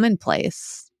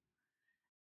commonplace.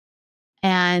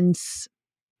 And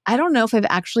I don't know if I've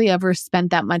actually ever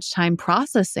spent that much time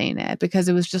processing it because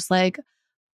it was just like,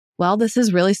 well, this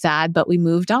is really sad, but we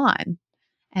moved on.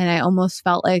 And I almost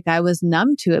felt like I was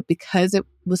numb to it because it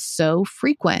was so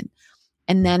frequent.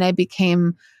 And then I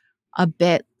became a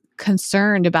bit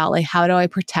concerned about like, how do I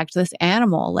protect this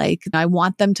animal? Like, I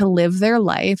want them to live their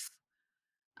life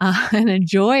and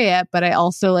enjoy it, but I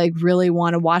also like really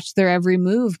want to watch their every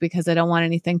move because I don't want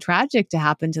anything tragic to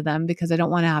happen to them because I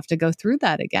don't want to have to go through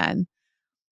that again.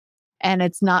 And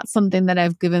it's not something that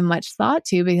I've given much thought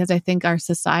to because I think our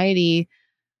society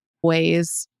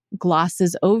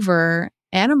glosses over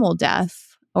animal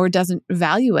death or doesn't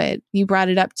value it. You brought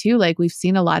it up too. Like we've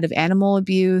seen a lot of animal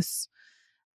abuse.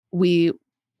 We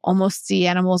almost see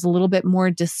animals a little bit more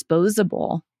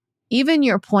disposable. Even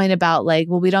your point about like,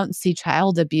 well, we don't see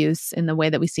child abuse in the way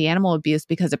that we see animal abuse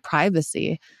because of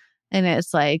privacy. And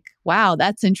it's like, wow,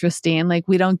 that's interesting. Like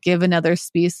we don't give another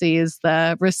species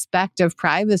the respect of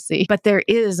privacy, but there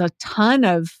is a ton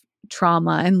of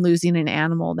trauma in losing an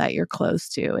animal that you're close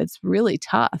to. It's really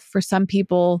tough. For some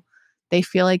people, they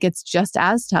feel like it's just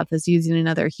as tough as using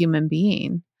another human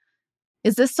being.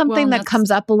 Is this something that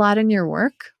comes up a lot in your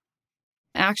work?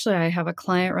 Actually, I have a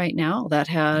client right now that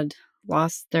had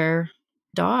lost their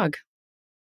dog.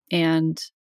 And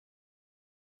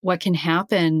what can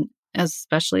happen,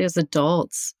 especially as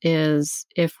adults, is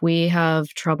if we have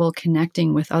trouble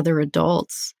connecting with other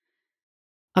adults,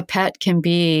 a pet can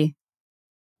be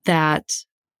that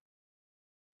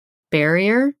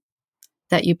barrier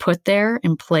that you put there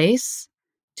in place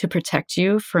to protect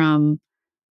you from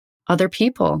other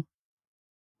people,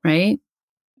 right?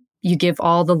 You give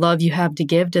all the love you have to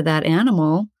give to that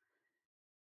animal.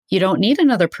 You don't need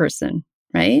another person,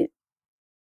 right?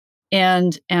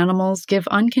 And animals give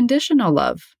unconditional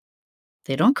love.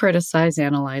 They don't criticize,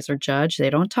 analyze, or judge. They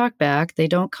don't talk back. They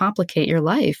don't complicate your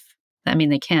life. I mean,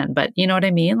 they can, but you know what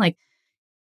I mean? Like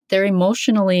they're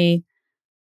emotionally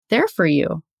there for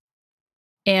you.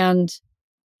 And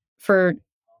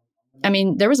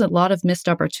there was a lot of missed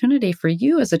opportunity for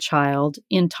you as a child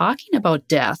in talking about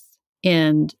death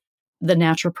and the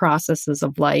natural processes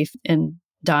of life and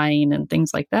dying and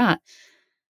things like that.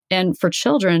 And for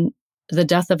children, the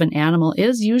death of an animal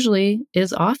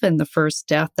is often the first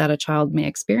death that a child may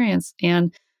experience.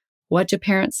 And what do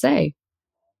parents say?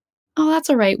 Oh, that's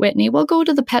all right, Whitney. We'll go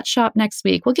to the pet shop next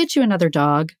week. We'll get you another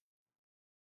dog.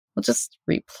 We'll just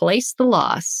replace the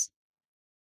loss.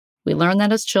 We learn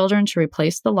that as children to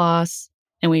replace the loss,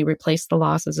 and we replace the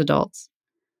loss as adults.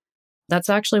 That's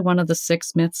actually one of the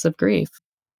 6 myths of grief.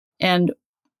 And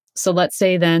so let's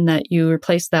say then that you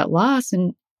replace that loss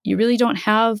and you really don't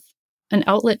have an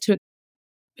outlet to,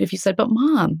 if you said, but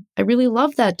Mom, I really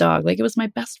love that dog. Like it was my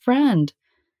best friend.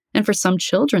 And for some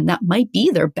children, that might be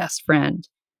their best friend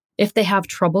if they have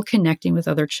trouble connecting with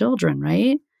other children,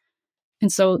 right?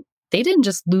 And so they didn't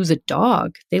just lose a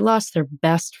dog, they lost their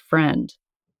best friend.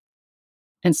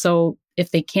 And so if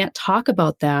they can't talk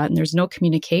about that and there's no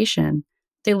communication,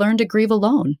 they learn to grieve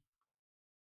alone.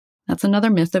 That's another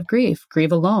myth of grief,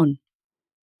 grieve alone.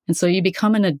 And so you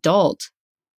become an adult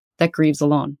that grieves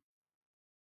alone.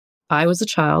 I was a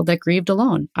child that grieved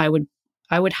alone. I would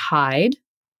hide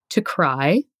to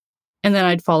cry, and then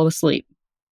I'd fall asleep.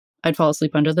 I'd fall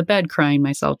asleep under the bed crying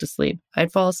myself to sleep.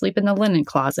 I'd fall asleep in the linen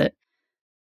closet.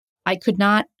 I could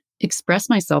not express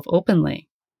myself openly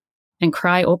and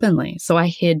cry openly, so I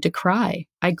hid to cry.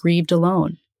 I grieved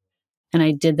alone. And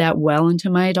I did that well into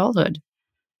my adulthood.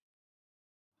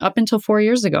 Up until 4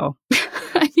 years ago.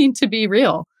 I mean, to be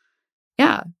real.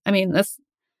 Yeah. I mean, that's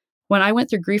when I went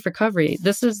through grief recovery.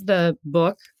 This is the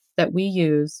book that we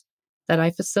use that I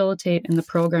facilitate in the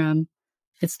program.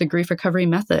 It's the grief recovery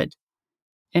method.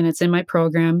 And it's in my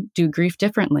program, Do Grief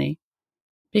Differently,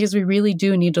 because we really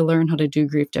do need to learn how to do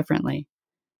grief differently.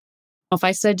 If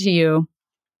I said to you,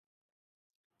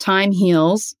 time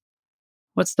heals,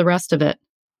 what's the rest of it?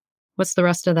 What's the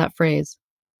rest of that phrase?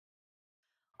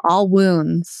 All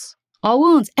wounds. All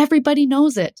wounds. Everybody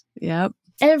knows it. Yep.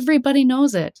 Everybody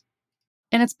knows it.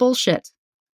 And it's bullshit.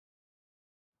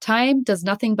 Time does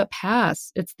nothing but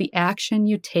pass. It's the action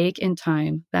you take in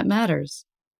time that matters.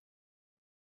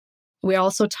 We're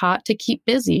also taught to keep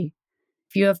busy.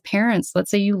 If you have parents, let's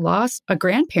say you lost a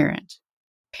grandparent,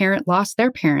 parent lost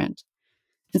their parent.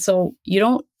 And so you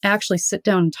don't actually sit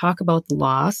down and talk about the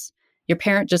loss. Your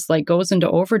parent just like goes into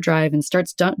overdrive and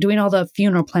starts doing all the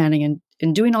funeral planning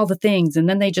and doing all the things. And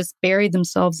then they just bury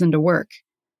themselves into work.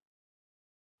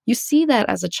 You see that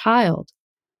as a child.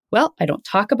 Well, I don't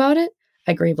talk about it.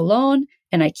 I grieve alone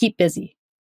and I keep busy.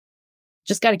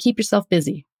 Just got to keep yourself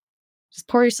busy. Just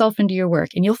pour yourself into your work.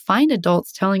 And you'll find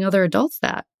adults telling other adults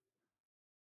that.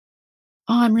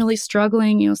 Oh, I'm really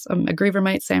struggling. A griever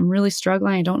might say, I'm really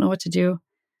struggling. I don't know what to do.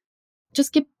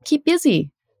 Just keep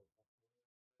busy.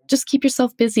 Just keep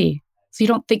yourself busy so you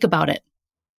don't think about it.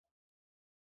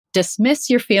 Dismiss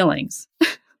your feelings,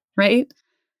 right?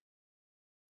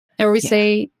 Or we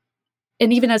say,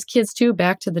 and even as kids too,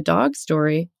 back to the dog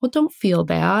story, well, don't feel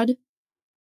bad.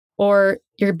 Or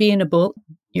you're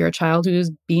a child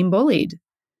who's being bullied.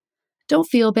 Don't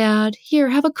feel bad. Here,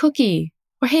 have a cookie.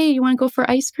 Or hey, you want to go for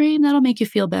ice cream? That'll make you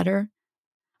feel better.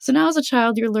 So now as a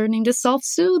child, you're learning to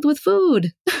self-soothe with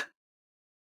food,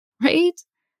 right?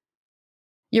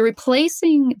 You're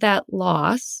replacing that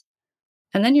loss,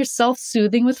 and then you're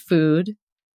self-soothing with food,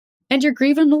 and you're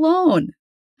grieving alone.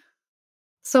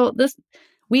 So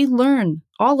we learn,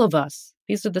 all of us,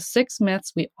 these are the 6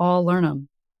 myths, we all learn them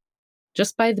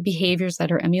just by the behaviors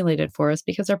that are emulated for us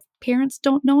because our parents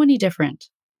don't know any different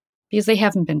because they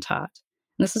haven't been taught.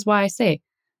 And this is why I say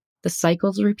the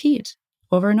cycles repeat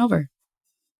over and over.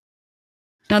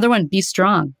 Another one, be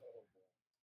strong.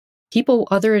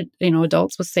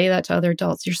 Adults will say that to other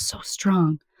adults. You're so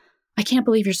strong. I can't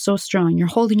believe you're so strong. You're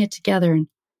holding it together. And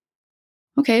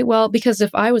okay, well, because if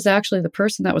I was actually the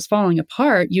person that was falling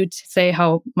apart, you'd say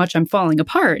how much I'm falling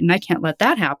apart, and I can't let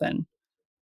that happen.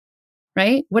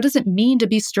 Right? What does it mean to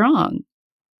be strong?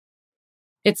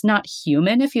 It's not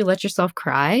human if you let yourself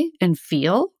cry and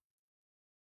feel.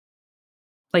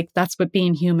 Like that's what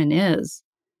being human is.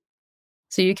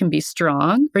 So you can be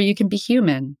strong or you can be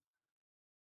human.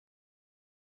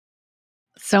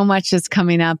 So much is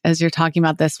coming up as you're talking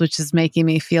about this, which is making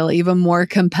me feel even more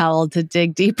compelled to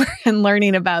dig deeper in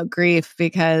learning about grief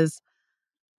because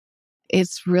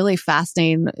it's really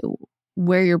fascinating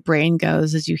where your brain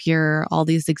goes as you hear all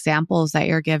these examples that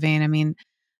you're giving. I mean,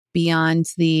 beyond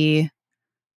the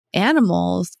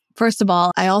animals, first of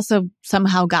all, I also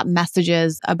somehow got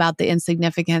messages about the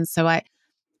insignificance. So I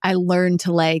learned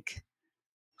to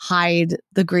hide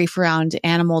the grief around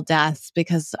animal deaths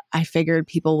because I figured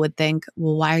people would think,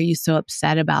 well, why are you so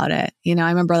upset about it? I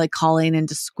remember calling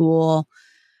into school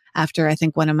after I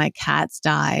think one of my cats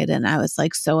died. And I was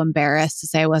so embarrassed to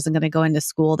say I wasn't going to go into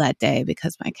school that day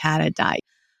because my cat had died.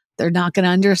 They're not going to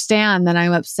understand that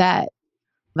I'm upset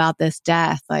about this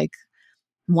death.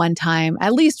 One time,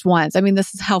 at least once. I mean,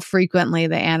 this is how frequently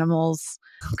the animals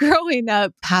growing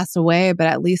up pass away, but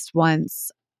at least once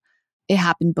it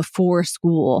happened before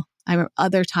school. I remember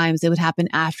other times it would happen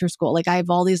after school. I have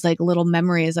all these little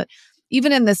memories that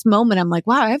even in this moment, I'm like,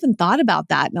 wow, I haven't thought about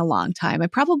that in a long time. I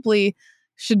probably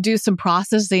should do some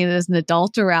processing as an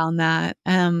adult around that.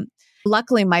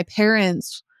 Luckily, my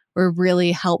parents were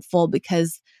really helpful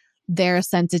because their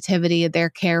sensitivity, their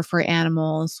care for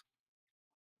animals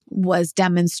was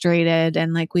demonstrated.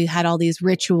 And we had all these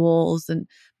rituals and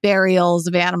burials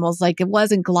of animals. It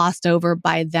wasn't glossed over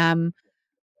by them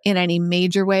in any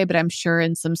major way, but I'm sure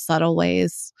in some subtle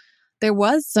ways, there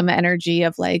was some energy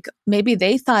of maybe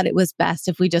they thought it was best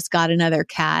if we just got another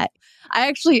cat. I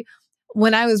actually,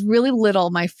 when I was really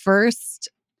little, my first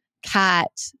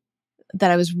cat that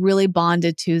I was really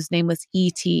bonded to, his name was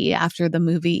E.T. after the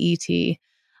movie E.T.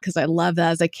 because I loved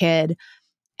that as a kid.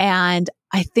 And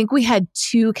I think we had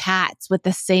 2 cats with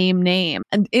the same name.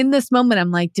 And in this moment,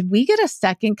 I'm like, did we get a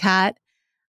second cat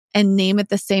and name it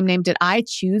the same name? Did I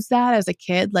choose that as a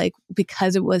kid,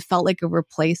 because it felt like a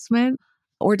replacement?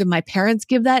 Or did my parents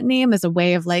give that name as a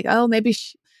way of oh, maybe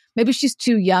she's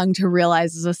too young to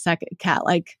realize as a second cat?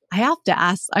 I have to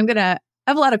ask. I'm going to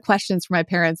have a lot of questions for my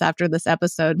parents after this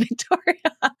episode,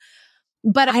 Victoria.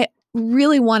 But I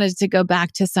really wanted to go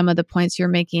back to some of the points you're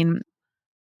making,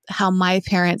 how my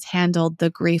parents handled the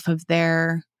grief of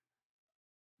their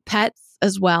pets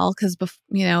as well. Because,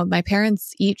 my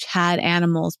parents each had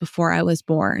animals before I was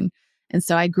born. And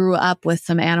so I grew up with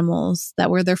some animals that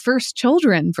were their first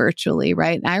children virtually,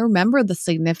 right? And I remember the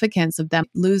significance of them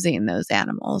losing those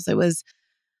animals.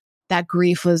 That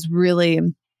grief was really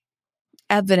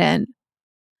evident.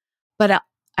 But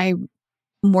I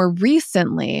more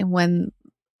recently, when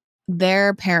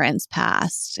their parents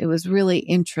passed, it was really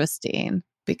interesting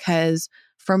because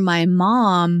for my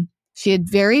mom, she had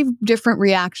very different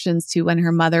reactions to when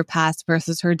her mother passed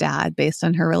versus her dad based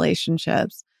on her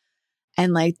relationships.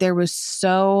 And like there was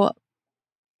so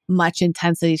much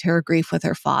intensity to her grief with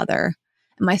her father.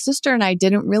 And my sister and I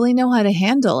didn't really know how to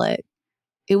handle it.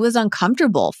 It was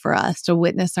uncomfortable for us to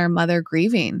witness our mother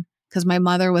grieving because my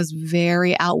mother was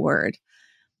very outward.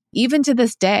 Even to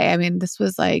this day, I mean, this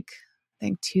was like, I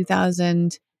think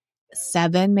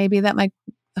 2007, maybe that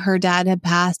her dad had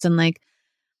passed. And like,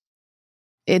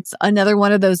 it's another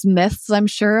one of those myths, I'm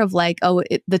sure, of like,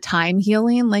 the time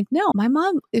healing. Like, no, my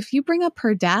mom, if you bring up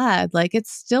her dad, like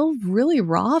it's still really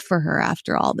raw for her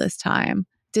after all this time.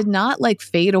 Did not like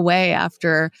fade away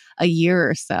after a year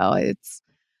or so.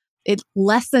 It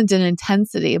lessened in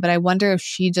intensity, but I wonder if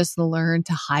she just learned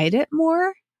to hide it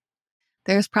more.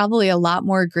 There's probably a lot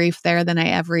more grief there than I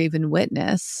ever even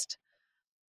witnessed.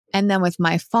 And then with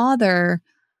my father,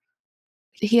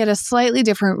 he had a slightly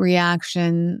different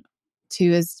reaction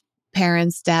to his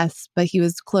parents' deaths, but he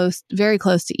was very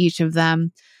close to each of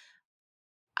them.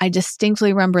 I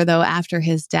distinctly remember, though, after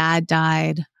his dad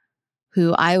died,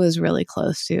 who I was really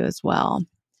close to as well.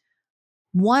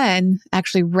 One,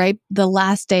 actually, right the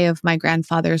last day of my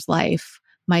grandfather's life,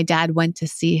 my dad went to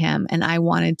see him and I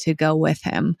wanted to go with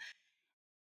him.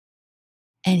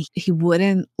 And he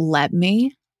wouldn't let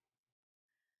me.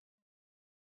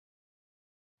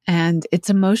 And it's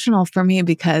emotional for me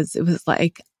because it was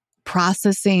like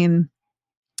processing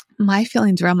my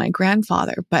feelings around my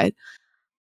grandfather. But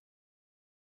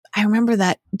I remember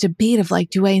that debate of like,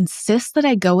 do I insist that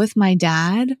I go with my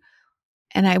dad?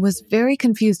 And I was very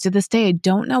confused to this day. I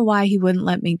don't know why he wouldn't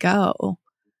let me go.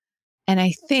 And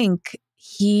I think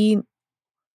he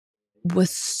was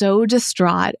so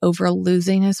distraught over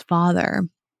losing his father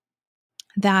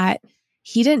that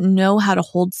he didn't know how to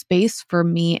hold space for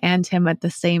me and him at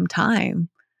the same time.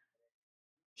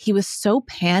 He was so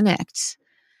panicked.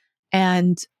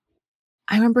 And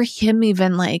I remember him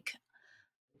even like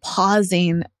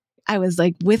pausing. I was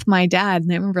like with my dad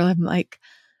and I remember him like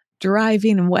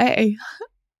driving away.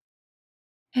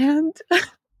 And I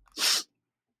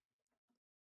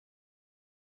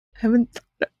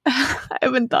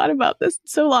haven't thought about this in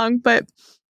so long, but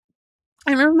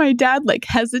I remember my dad like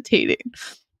hesitating,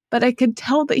 but I could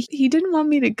tell that he didn't want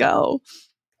me to go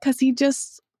because he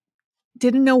just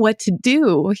didn't know what to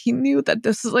do. He knew that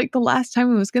this was like the last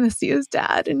time he was going to see his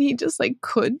dad and he just like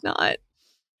could not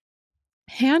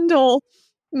handle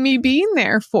me being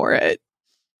there for it.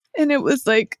 And it was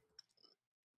like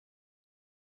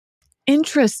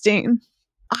interesting.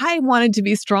 I wanted to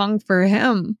be strong for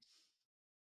him.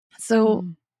 So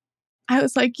I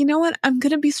was like, you know what? I'm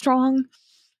going to be strong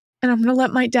and I'm going to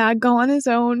let my dad go on his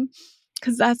own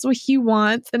because that's what he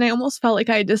wants. And I almost felt like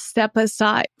I had to step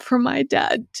aside for my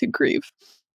dad to grieve.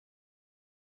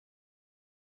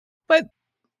 But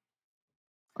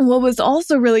what was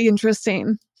also really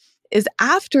interesting is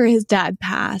after his dad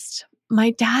passed, my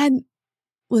dad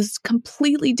was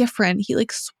completely different. He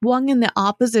like swung in the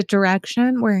opposite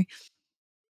direction where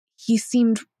he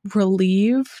seemed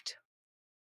relieved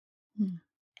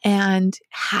and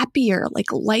happier,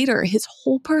 like lighter. His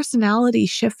whole personality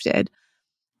shifted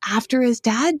after his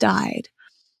dad died.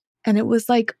 And it was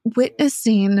like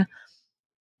witnessing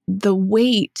the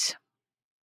weight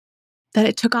that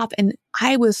it took off. And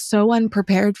I was so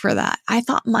unprepared for that. I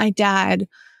thought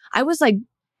I was like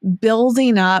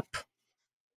building up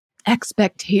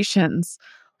expectations.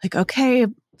 Like, okay,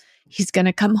 he's going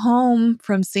to come home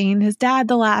from seeing his dad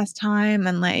the last time.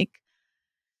 And like,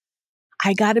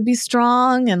 I got to be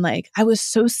strong. And like, I was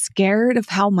so scared of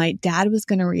how my dad was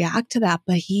going to react to that,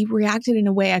 but he reacted in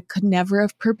a way I could never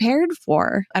have prepared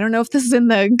for. I don't know if this is in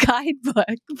the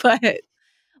guidebook, but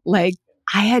like,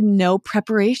 I had no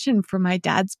preparation for my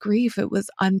dad's grief. It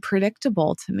was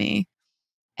unpredictable to me.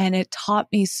 And it taught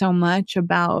me so much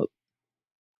about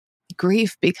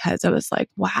grief because I was like,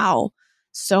 wow,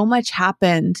 so much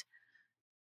happened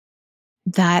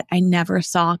that I never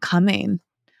saw coming.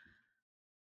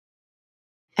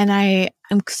 And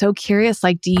I'm so curious,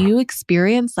 like, do you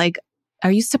experience, like,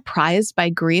 are you surprised by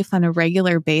grief on a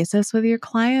regular basis with your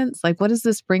clients? Like, what does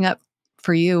this bring up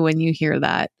for you when you hear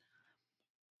that?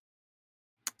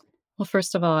 Well,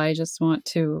 first of all, I just want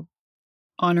to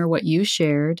honor what you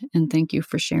shared and thank you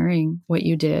for sharing what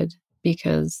you did,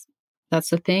 because that's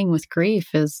the thing with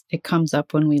grief is it comes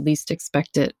up when we least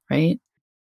expect it, right?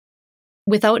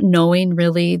 Without knowing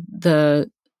really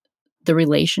the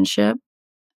relationship,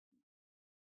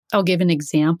 I'll give an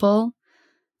example.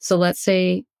 So let's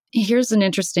say here's an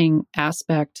interesting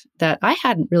aspect that I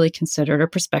hadn't really considered, or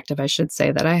perspective, I should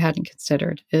say, that I hadn't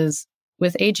considered, is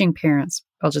with aging parents.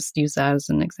 I'll just use that as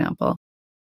an example.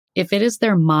 If it is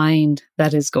their mind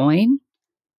that is going,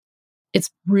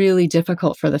 it's really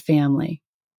difficult for the family.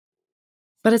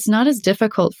 But it's not as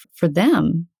difficult for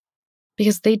them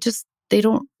because they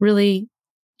don't really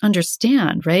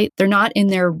understand, right? They're not in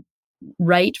their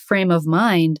right frame of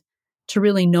mind to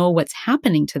really know what's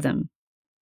happening to them,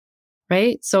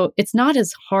 right? So it's not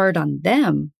as hard on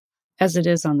them as it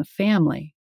is on the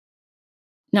family.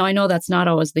 Now, I know that's not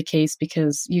always the case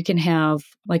because you can have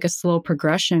like a slow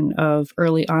progression of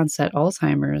early onset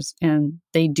Alzheimer's, and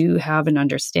they do have an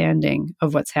understanding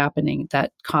of what's happening,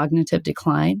 that cognitive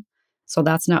decline. So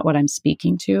that's not what I'm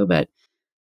speaking to. But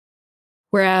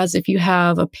whereas if you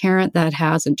have a parent that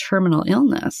has a terminal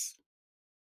illness,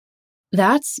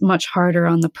 that's much harder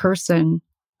on the person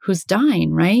who's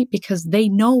dying, right? Because they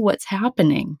know what's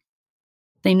happening.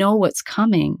 They know what's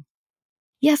coming.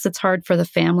 Yes, it's hard for the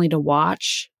family to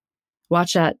watch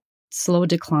that slow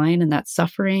decline and that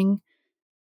suffering.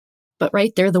 But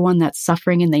right, they're the one that's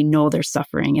suffering and they know they're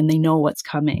suffering and they know what's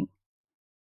coming.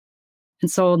 And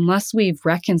so unless we've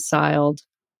reconciled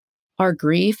our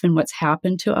grief and what's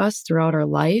happened to us throughout our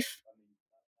life,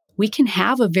 we can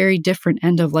have a very different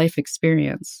end of life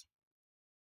experience.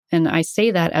 And I say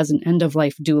that as an end of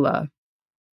life doula,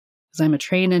 because I'm a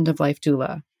trained end of life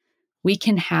doula. We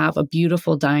can have a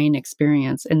beautiful dying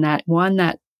experience, and that one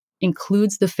that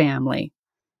includes the family,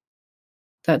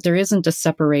 that there isn't a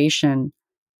separation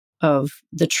of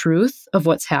the truth of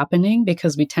what's happening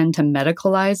because we tend to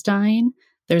medicalize dying.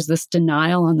 There's this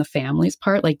denial on the family's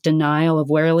part, like denial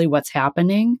of really what's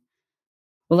happening.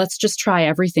 Well, let's just try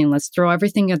everything. Let's throw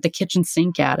everything at the kitchen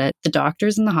sink at it. The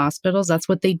doctors and the hospitals, that's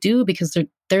what they do because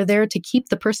they're there to keep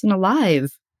the person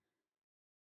alive.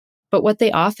 But what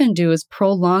they often do is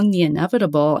prolong the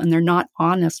inevitable, and they're not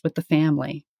honest with the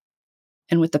family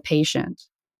and with the patient.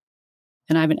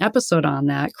 And I have an episode on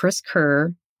that. Chris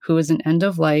Kerr, who is an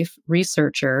end-of-life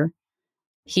researcher,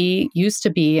 he used to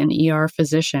be an ER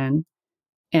physician,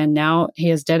 and now he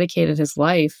has dedicated his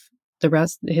life, the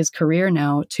rest of his career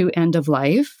now, to end of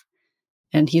life.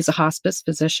 And he's a hospice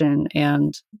physician,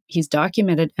 and he's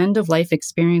documented end-of-life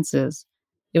experiences.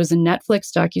 It was a Netflix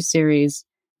docuseries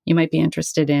you might be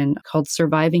interested in called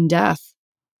Surviving Death.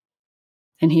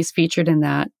 And he's featured in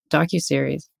that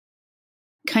docuseries.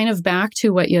 Kind of back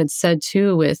to what you had said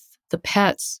too with the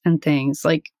pets and things,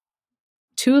 like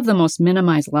two of the most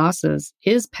minimized losses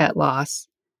is pet loss,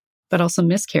 but also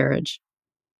miscarriage.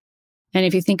 And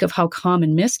if you think of how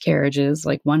common miscarriage is,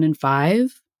 like 1 in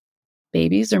 5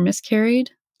 babies are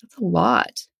miscarried, that's a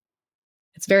lot.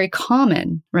 It's very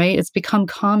common, right? It's become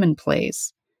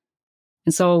commonplace.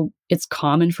 And so it's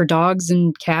common for dogs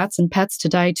and cats and pets to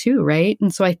die too, right?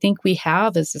 And so I think we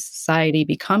have, as a society,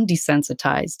 become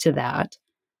desensitized to that.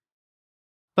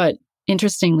 But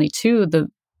interestingly too,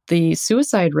 the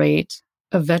suicide rate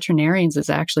of veterinarians is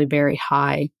actually very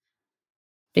high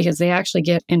because they actually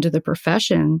get into the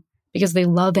profession because they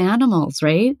love animals,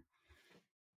 right?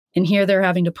 And here they're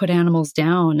having to put animals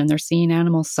down and they're seeing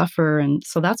animals suffer. And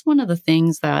so that's one of the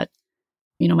things that,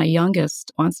 my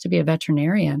youngest wants to be a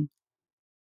veterinarian.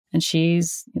 And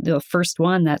she's the first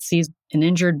one that sees an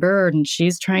injured bird and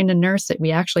she's trying to nurse it. We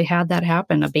actually had that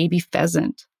happen, a baby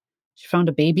pheasant. She found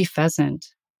a baby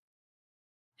pheasant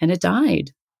and it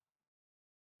died.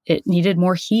 It needed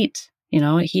more heat,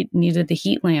 it needed the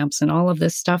heat lamps and all of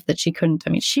this stuff that she couldn't.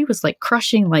 I mean, she was like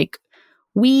crushing like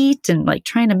wheat and like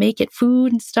trying to make it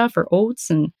food and stuff, or oats.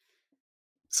 And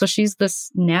so she's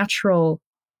this natural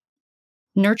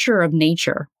nurturer of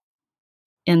nature.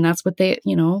 And that's what they,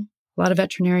 a lot of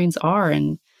veterinarians are.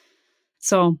 And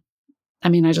so, I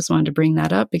just wanted to bring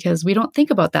that up because we don't think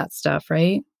about that stuff,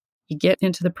 right? You get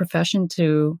into the profession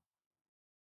to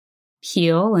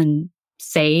heal and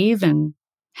save and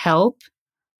help.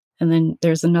 And then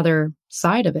there's another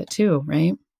side of it too,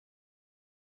 right?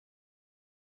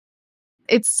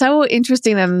 It's so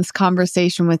interesting in this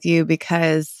conversation with you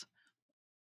because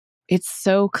it's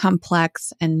so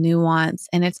complex and nuanced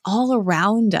and it's all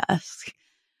around us.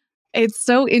 It's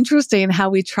so interesting how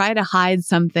we try to hide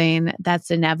something that's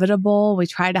inevitable. We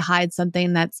try to hide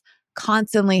something that's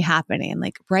constantly happening.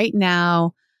 Like right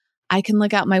now, I can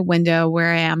look out my window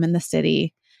where I am in the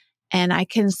city and I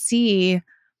can see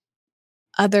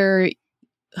other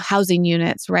housing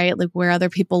units, right? Like where other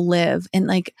people live. And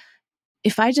like,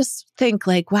 if I just think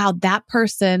like, wow, that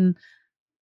person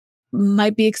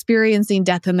might be experiencing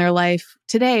death in their life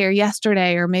today or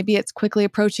yesterday, or maybe it's quickly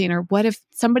approaching, or what if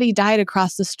somebody died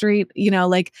across the street,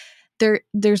 like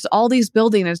there's all these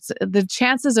buildings. The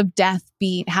chances of death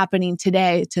happening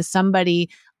today to somebody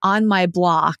on my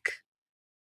block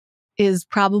is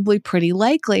probably pretty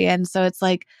likely. And so it's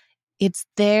like, it's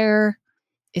there,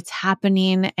 it's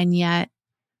happening, and yet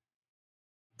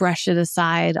brush it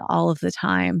aside all of the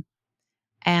time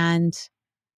and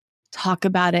talk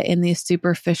about it in these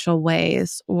superficial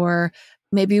ways. Or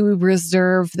maybe we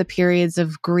reserve the periods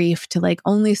of grief to like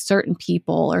only certain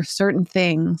people or certain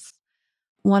things.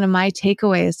 One of my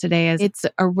takeaways today is it's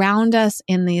around us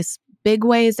in these big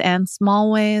ways and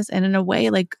small ways. And in a way,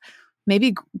 like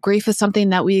maybe grief is something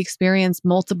that we experience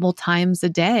multiple times a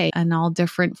day in all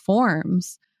different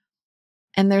forms.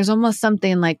 And there's almost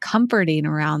something like comforting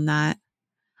around that.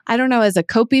 I don't know, as a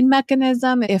coping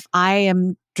mechanism, if I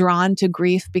am drawn to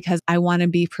grief because I want to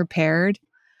be prepared.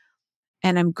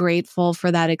 And I'm grateful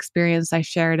for that experience I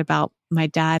shared about my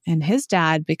dad and his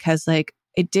dad, because like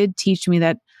it did teach me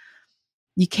that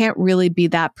you can't really be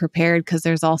that prepared because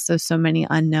there's also so many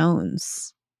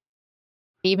unknowns.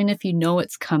 Even if you know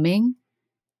it's coming,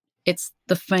 it's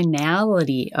the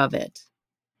finality of it.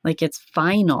 Like it's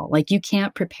final. Like you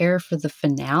can't prepare for the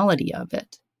finality of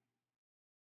it.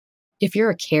 If you're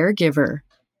a caregiver,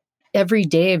 every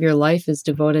day of your life is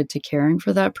devoted to caring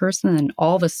for that person, and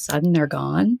all of a sudden they're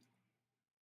gone,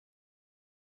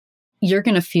 you're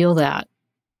going to feel that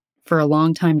for a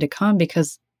long time to come,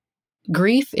 because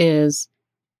grief is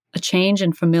a change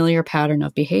in familiar pattern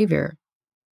of behavior.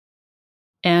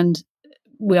 And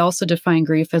we also define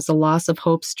grief as the loss of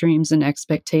hopes, dreams, and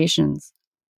expectations,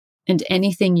 and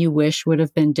anything you wish would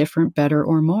have been different, better,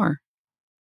 or more.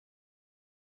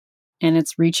 And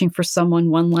it's reaching for someone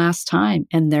one last time,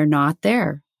 and they're not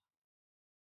there.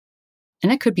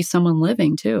 And it could be someone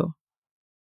living too.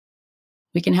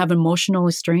 We can have emotional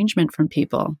estrangement from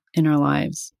people in our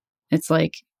lives. It's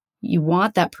like you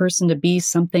want that person to be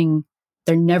something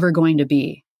they're never going to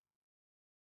be.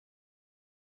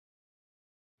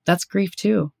 That's grief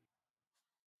too.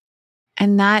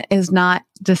 And that is not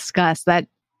discussed. That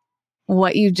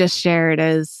what you just shared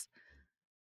is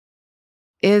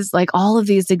like all of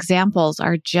these examples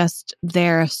are just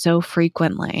there so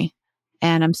frequently.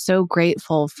 And I'm so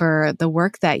grateful for the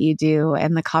work that you do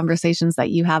and the conversations that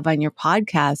you have on your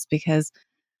podcast, because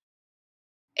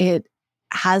it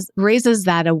raises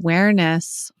that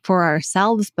awareness for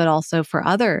ourselves, but also for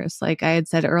others. Like I had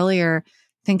said earlier,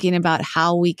 thinking about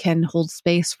how we can hold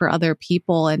space for other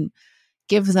people and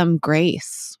give them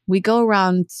grace. We go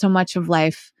around so much of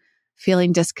life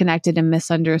feeling disconnected and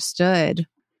misunderstood.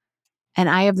 And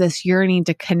I have this yearning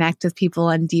to connect with people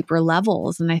on deeper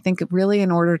levels. And I think really in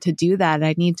order to do that,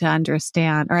 I need to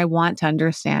understand, or I want to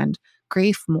understand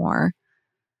grief more,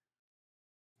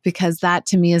 because that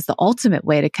to me is the ultimate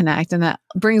way to connect. And that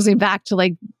brings me back to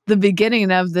like the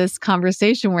beginning of this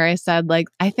conversation where I said, like,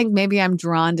 I think maybe I'm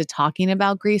drawn to talking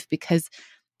about grief because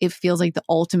it feels like the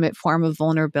ultimate form of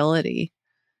vulnerability.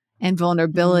 And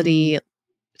vulnerability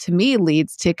to me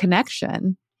leads to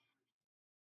connection.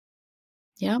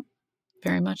 Yeah,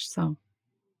 very much so.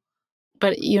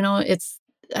 But,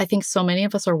 I think so many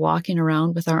of us are walking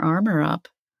around with our armor up.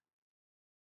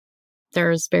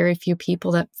 There's very few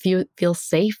people that feel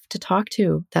safe to talk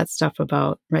to that stuff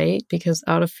about, right? Because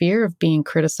out of fear of being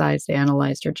criticized,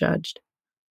 analyzed, or judged.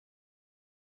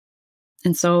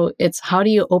 And so it's, how do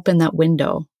you open that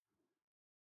window?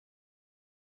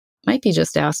 Might be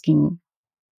just asking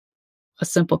a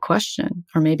simple question,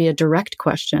 or maybe a direct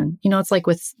question. It's like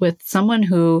with someone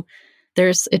who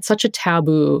it's such a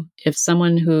taboo if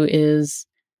someone who is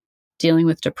dealing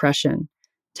with depression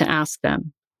to ask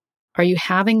them, are you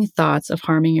having thoughts of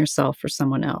harming yourself or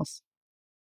someone else?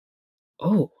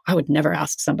 Oh, I would never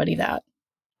ask somebody that,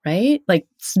 right? Like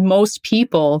most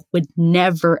people would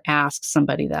never ask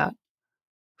somebody that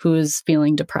who is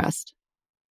feeling depressed.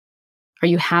 Are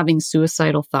you having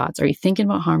suicidal thoughts? Are you thinking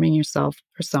about harming yourself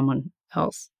or someone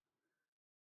else?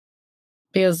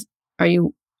 Because are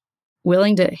you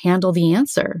willing to handle the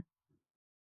answer?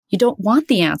 You don't want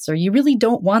the answer. You really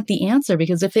don't want the answer,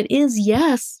 because if it is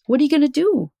yes, what are you going to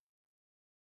do?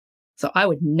 So I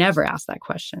would never ask that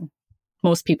question.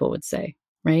 Most people would say,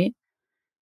 right?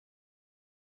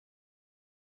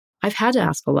 I've had to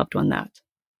ask a loved one that.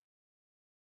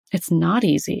 It's not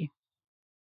easy,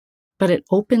 but it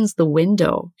opens the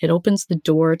window. It opens the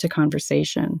door to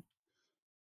conversation.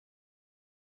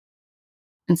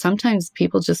 And sometimes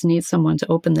people just need someone to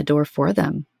open the door for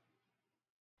them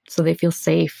so they feel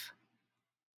safe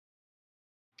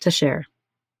to share.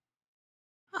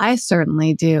 I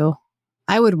certainly do.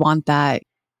 I would want that.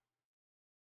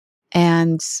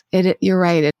 And you're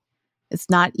right. It's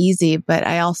not easy, but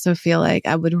I also feel like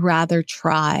I would rather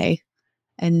try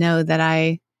and know that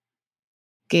I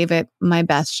gave it my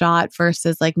best shot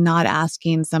versus like not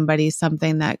asking somebody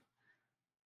something that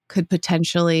could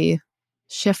potentially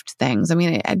shift things. I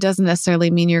mean, it doesn't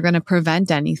necessarily mean you're going to prevent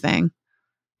anything.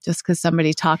 Just because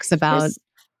somebody talks about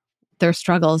their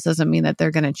struggles doesn't mean that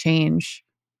they're going to change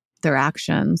their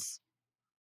actions.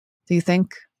 Do you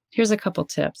think? Here's a couple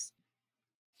tips.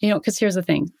 Because here's the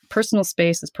thing. Personal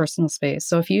space is personal space.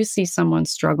 So if you see someone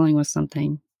struggling with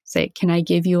something, say, can I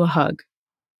give you a hug?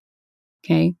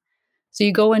 Okay. So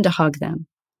you go in to hug them.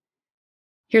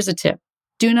 Here's a tip.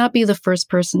 Do not be the first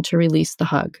person to release the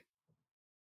hug.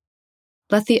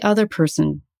 Let the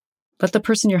person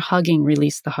you're hugging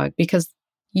release the hug, because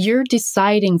you're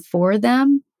deciding for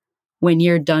them when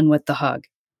you're done with the hug.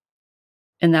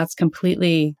 And that's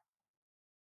completely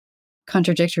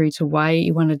contradictory to why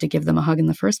you wanted to give them a hug in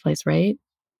the first place, right?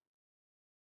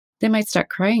 They might start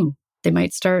crying. They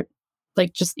might start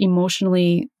like just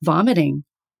emotionally vomiting.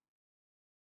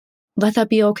 Let that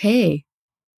be okay.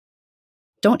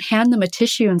 Don't hand them a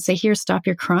tissue and say, here, stop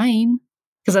your crying.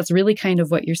 Because that's really kind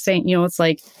of what you're saying. It's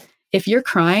like, if you're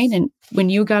crying and when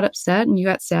you got upset and you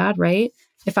got sad, right?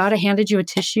 If I would have handed you a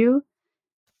tissue,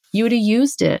 you would have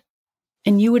used it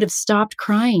and you would have stopped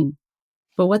crying.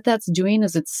 But what that's doing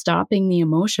is it's stopping the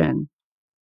emotion.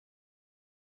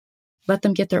 Let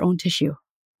them get their own tissue.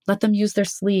 Let them use their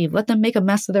sleeve. Let them make a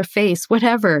mess of their face,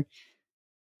 whatever.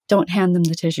 Don't hand them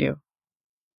the tissue.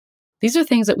 These are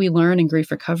things that we learn in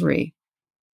grief recovery.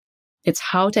 It's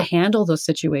how to handle those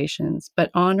situations,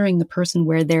 but honoring the person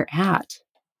where they're at.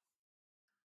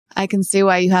 I can see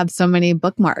why you have so many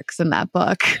bookmarks in that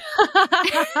book.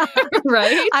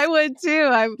 Right? I would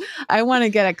too. I want to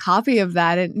get a copy of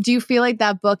that. And do you feel like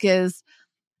that book is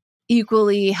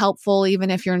equally helpful, even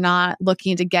if you're not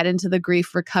looking to get into the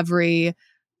grief recovery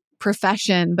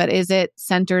profession, but is it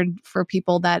centered for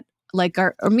people that like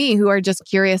or me who are just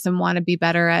curious and want to be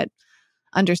better at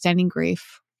understanding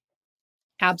grief?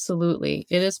 Absolutely.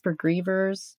 It is for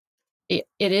grievers. It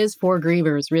is for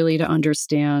grievers really to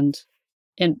understand,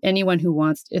 and anyone who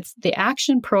wants. It's the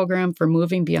action program for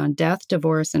moving beyond death,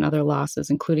 divorce, and other losses,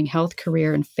 including health,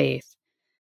 career, and faith.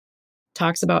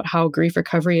 Talks about how grief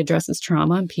recovery addresses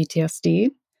trauma and PTSD.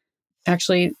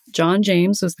 Actually, John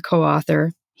James was the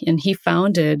co-author, and he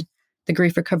founded the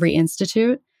Grief Recovery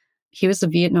Institute. He was a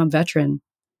Vietnam veteran,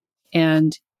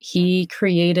 and he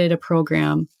created a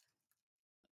program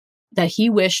that he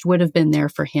wished would have been there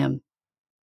for him.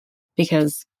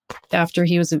 Because after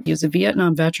he was a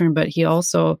Vietnam veteran, but he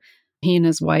and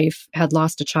his wife had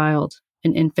lost a child,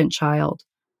 an infant child.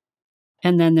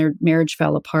 And then their marriage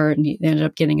fell apart and he ended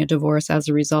up getting a divorce as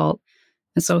a result.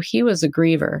 And so he was a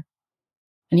griever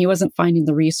and he wasn't finding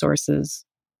the resources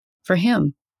for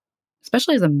him,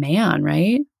 especially as a man,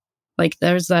 right? Like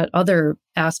there's that other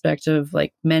aspect of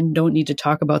like men don't need to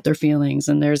talk about their feelings.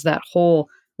 And there's that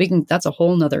that's a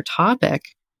whole nother topic,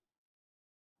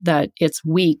 that it's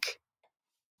weak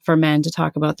for men to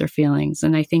talk about their feelings.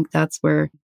 And I think that's where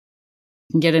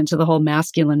you can get into the whole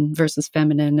masculine versus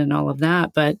feminine and all of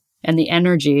that. And the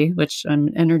energy, which I'm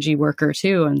an energy worker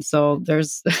too. And so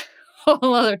there's a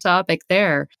whole other topic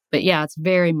there. But yeah, it's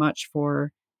very much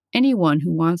for anyone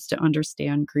who wants to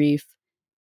understand grief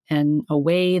in a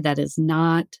way that is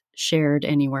not shared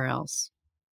anywhere else.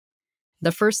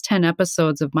 The first 10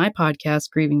 episodes of my podcast,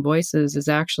 Grieving Voices, is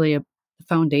actually a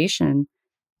foundation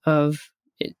of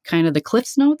kind of the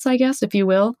Cliff's Notes, I guess, if you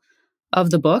will,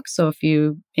 of the book. So if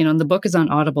the book is on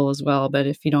Audible as well, but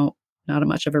if you not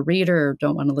much of a reader or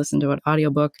don't want to listen to an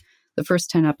audiobook, the first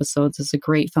 10 episodes is a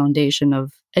great foundation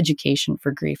of education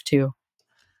for grief too.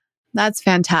 That's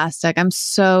fantastic. I'm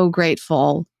so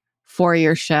grateful for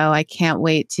your show. I can't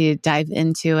wait to dive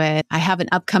into it. I have an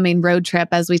upcoming road trip,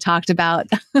 as we talked about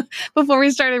before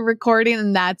we started recording,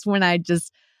 and that's when I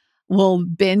just will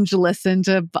binge listen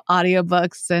to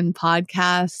audiobooks and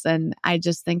podcasts. And I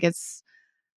just think it's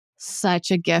such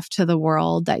a gift to the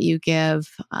world that you give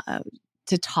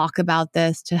to talk about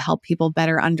this, to help people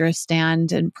better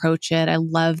understand and approach it. I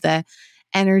love the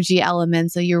energy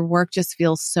elements of your work. Just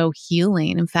feels so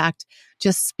healing. In fact,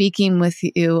 just speaking with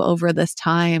you over this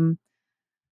time,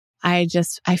 I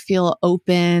feel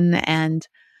open and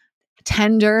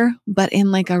tender, but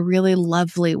in like a really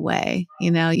lovely way.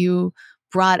 You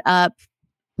brought up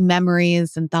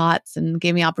memories and thoughts and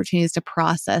gave me opportunities to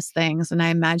process things. And I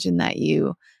imagine that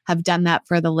you have done that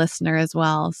for the listener as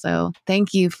well. So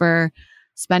thank you for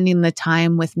spending the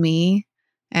time with me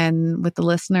and with the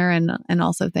listener. And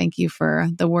also thank you for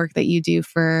the work that you do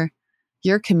for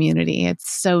your community.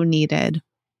 It's so needed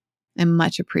and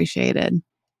much appreciated.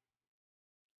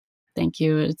 Thank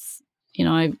you. It's,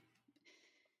 you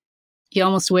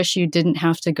almost wish you didn't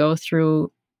have to go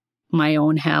through my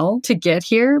own hell to get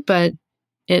here, but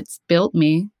it's built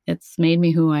me. It's made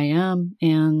me who I am.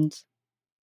 And,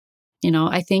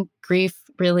 I think grief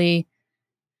really,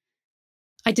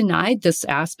 I denied this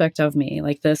aspect of me,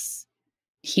 like this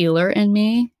healer in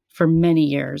me for many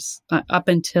years, up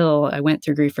until I went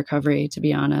through grief recovery, to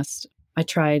be honest. I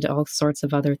tried all sorts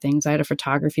of other things. I had a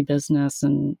photography business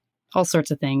and all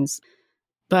sorts of things.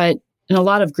 But in a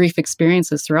lot of grief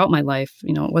experiences throughout my life,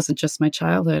 it wasn't just my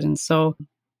childhood. And so,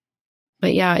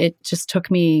 but yeah, it just took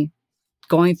me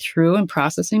going through and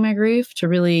processing my grief to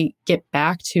really get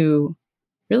back to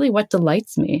really what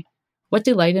delights me. What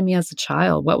delighted me as a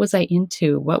child? What was I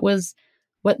into? What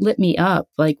lit me up?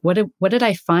 Like, what did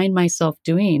I find myself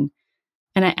doing?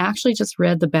 And I actually just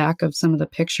read the back of some of the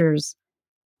pictures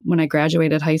when I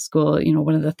graduated high school.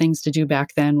 One of the things to do back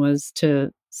then was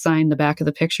to sign the back of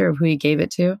the picture of who you gave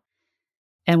it to.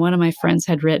 And one of my friends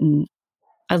had written,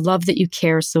 "I love that you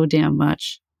care so damn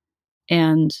much,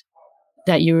 and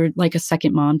that you were like a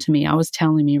second mom to me, always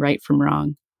telling me right from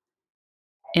wrong."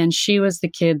 And she was the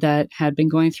kid that had been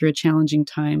going through a challenging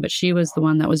time, but she was the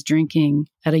one that was drinking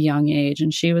at a young age.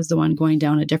 And she was the one going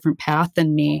down a different path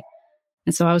than me.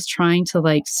 And so I was trying to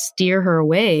like steer her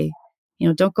away,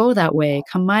 don't go that way,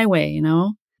 come my way,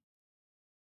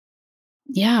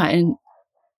 Yeah. And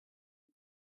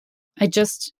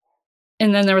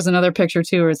and then there was another picture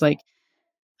too, where it's like,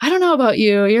 "I don't know about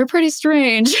you, you're pretty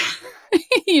strange,"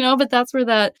 but that's where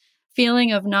that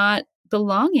feeling of not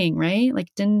belonging, right?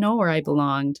 Like, didn't know where I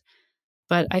belonged.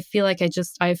 But I feel like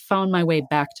I found my way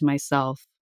back to myself.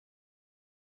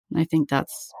 And I think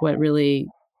that's what really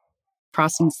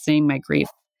processing my grief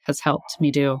has helped me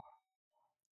do.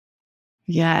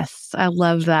 Yes, I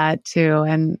love that too.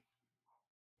 And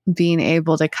being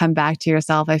able to come back to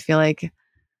yourself, I feel like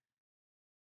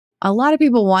a lot of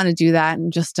people want to do that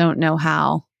and just don't know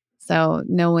how. So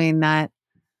knowing that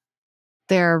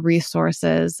there are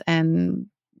resources and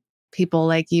people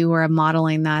like you who are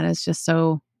modeling that is just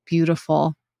so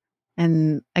beautiful.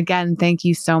 And again, thank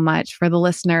you so much. For the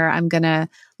listener, I'm going to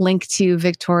link to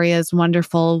Victoria's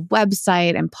wonderful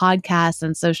website and podcast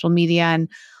and social media and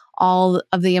all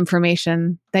of the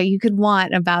information that you could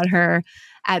want about her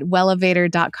at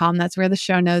wellevatr.com. That's where the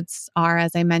show notes are.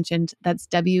 As I mentioned, that's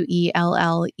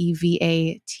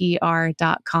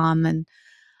WELLEVATR.com. And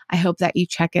I hope that you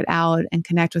check it out and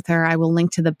connect with her. I will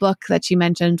link to the book that she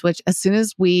mentioned, which as soon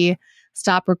as we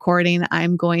stop recording,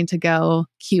 I'm going to go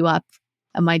queue up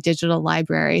my digital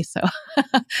library. So,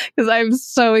 because I'm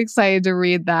so excited to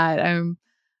read that. I'm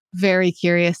very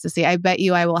curious to see. I bet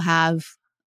you I will have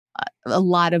a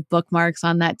lot of bookmarks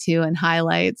on that too and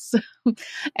highlights.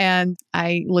 And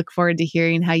I look forward to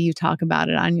hearing how you talk about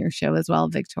it on your show as well,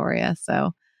 Victoria.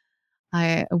 So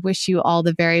I wish you all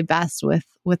the very best with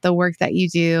the work that you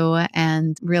do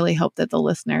and really hope that the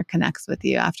listener connects with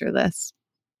you after this.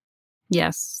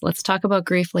 Yes. Let's talk about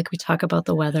grief like we talk about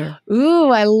the weather. Ooh,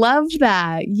 I love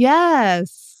that.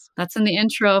 Yes. That's in the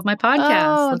intro of my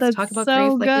podcast. Let's talk about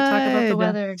grief like we talk about the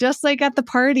weather. Just like at the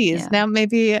parties. Yeah. Now,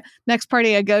 maybe next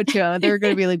party I go to, they're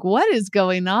going to be like, "What is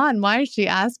going on? Why is she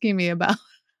asking me about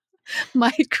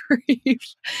my grief?"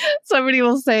 Somebody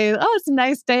will say, "Oh, it's a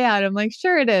nice day out." I'm like,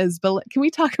 "Sure it is, but can we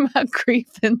talk about grief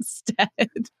instead?"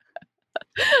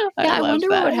 I wonder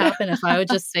what would happen if I would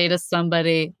just say to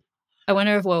somebody,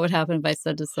 what would happen if I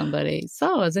said to somebody,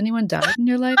 "So, has anyone died in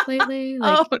your life lately?"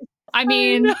 Like, I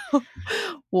mean,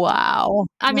 wow.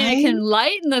 I mean, it can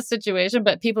lighten the situation,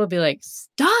 but people would be like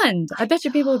stunned. I bet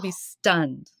you people would be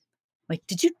stunned. Like,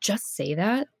 did you just say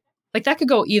that? Like, that could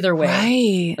go either way.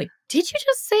 Right. Like, did you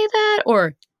just say that?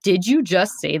 Or did you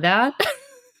just say that?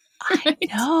 I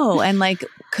know. And like,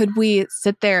 could we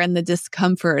sit there in the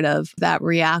discomfort of that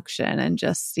reaction and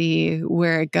just see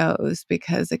where it goes?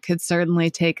 Because it could certainly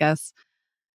take us,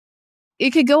 it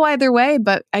could go either way.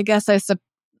 But I guess I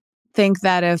think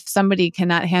that if somebody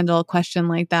cannot handle a question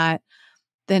like that,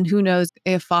 then who knows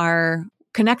if our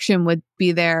connection would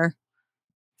be there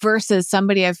versus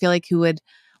somebody I feel like who would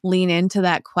lean into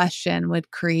that question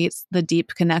would create the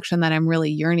deep connection that I'm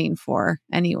really yearning for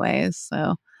anyways.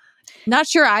 So not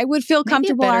sure I would feel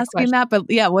comfortable asking that, but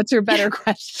yeah, what's your better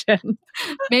question?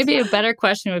 Maybe a better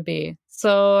question would be,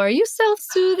 so are you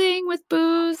self-soothing with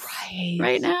booze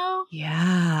right now?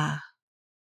 Yeah.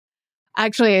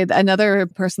 Actually, another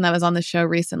person that was on the show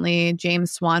recently,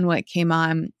 James Swanwick, came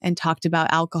on and talked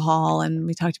about alcohol, and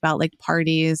we talked about like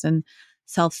parties and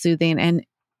self-soothing. And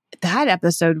that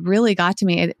episode really got to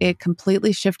me. It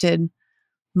completely shifted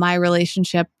my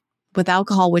relationship with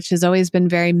alcohol, which has always been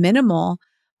very minimal,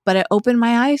 but it opened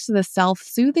my eyes to the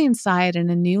self-soothing side in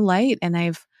a new light. And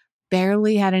I've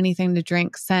barely had anything to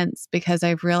drink since because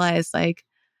I've realized like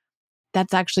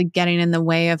that's actually getting in the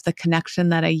way of the connection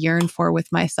that I yearn for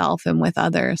with myself and with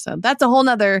others. So that's a whole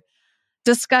nother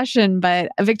discussion.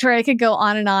 But Victoria, I could go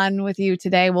on and on with you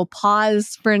today. We'll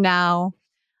pause for now.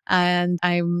 And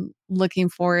I'm looking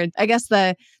forward. I guess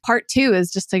the part 2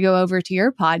 is just to go over to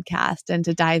your podcast and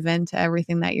to dive into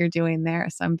everything that you're doing there.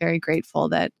 So I'm very grateful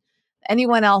that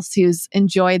anyone else who's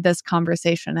enjoyed this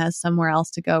conversation has somewhere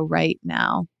else to go right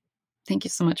now. Thank you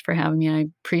so much for having me. I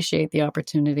appreciate the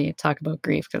opportunity to talk about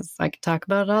grief because I could talk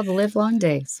about it all the live long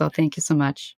day. So thank you so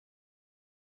much.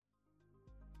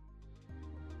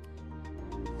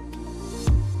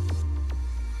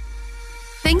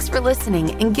 Thanks for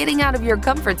listening and getting out of your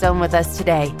comfort zone with us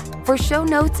today. For show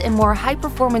notes and more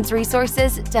high-performance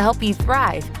resources to help you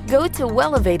thrive, go to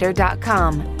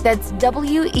wellevatr.com. That's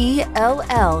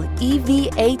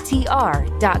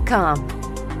WELLEVATR.com.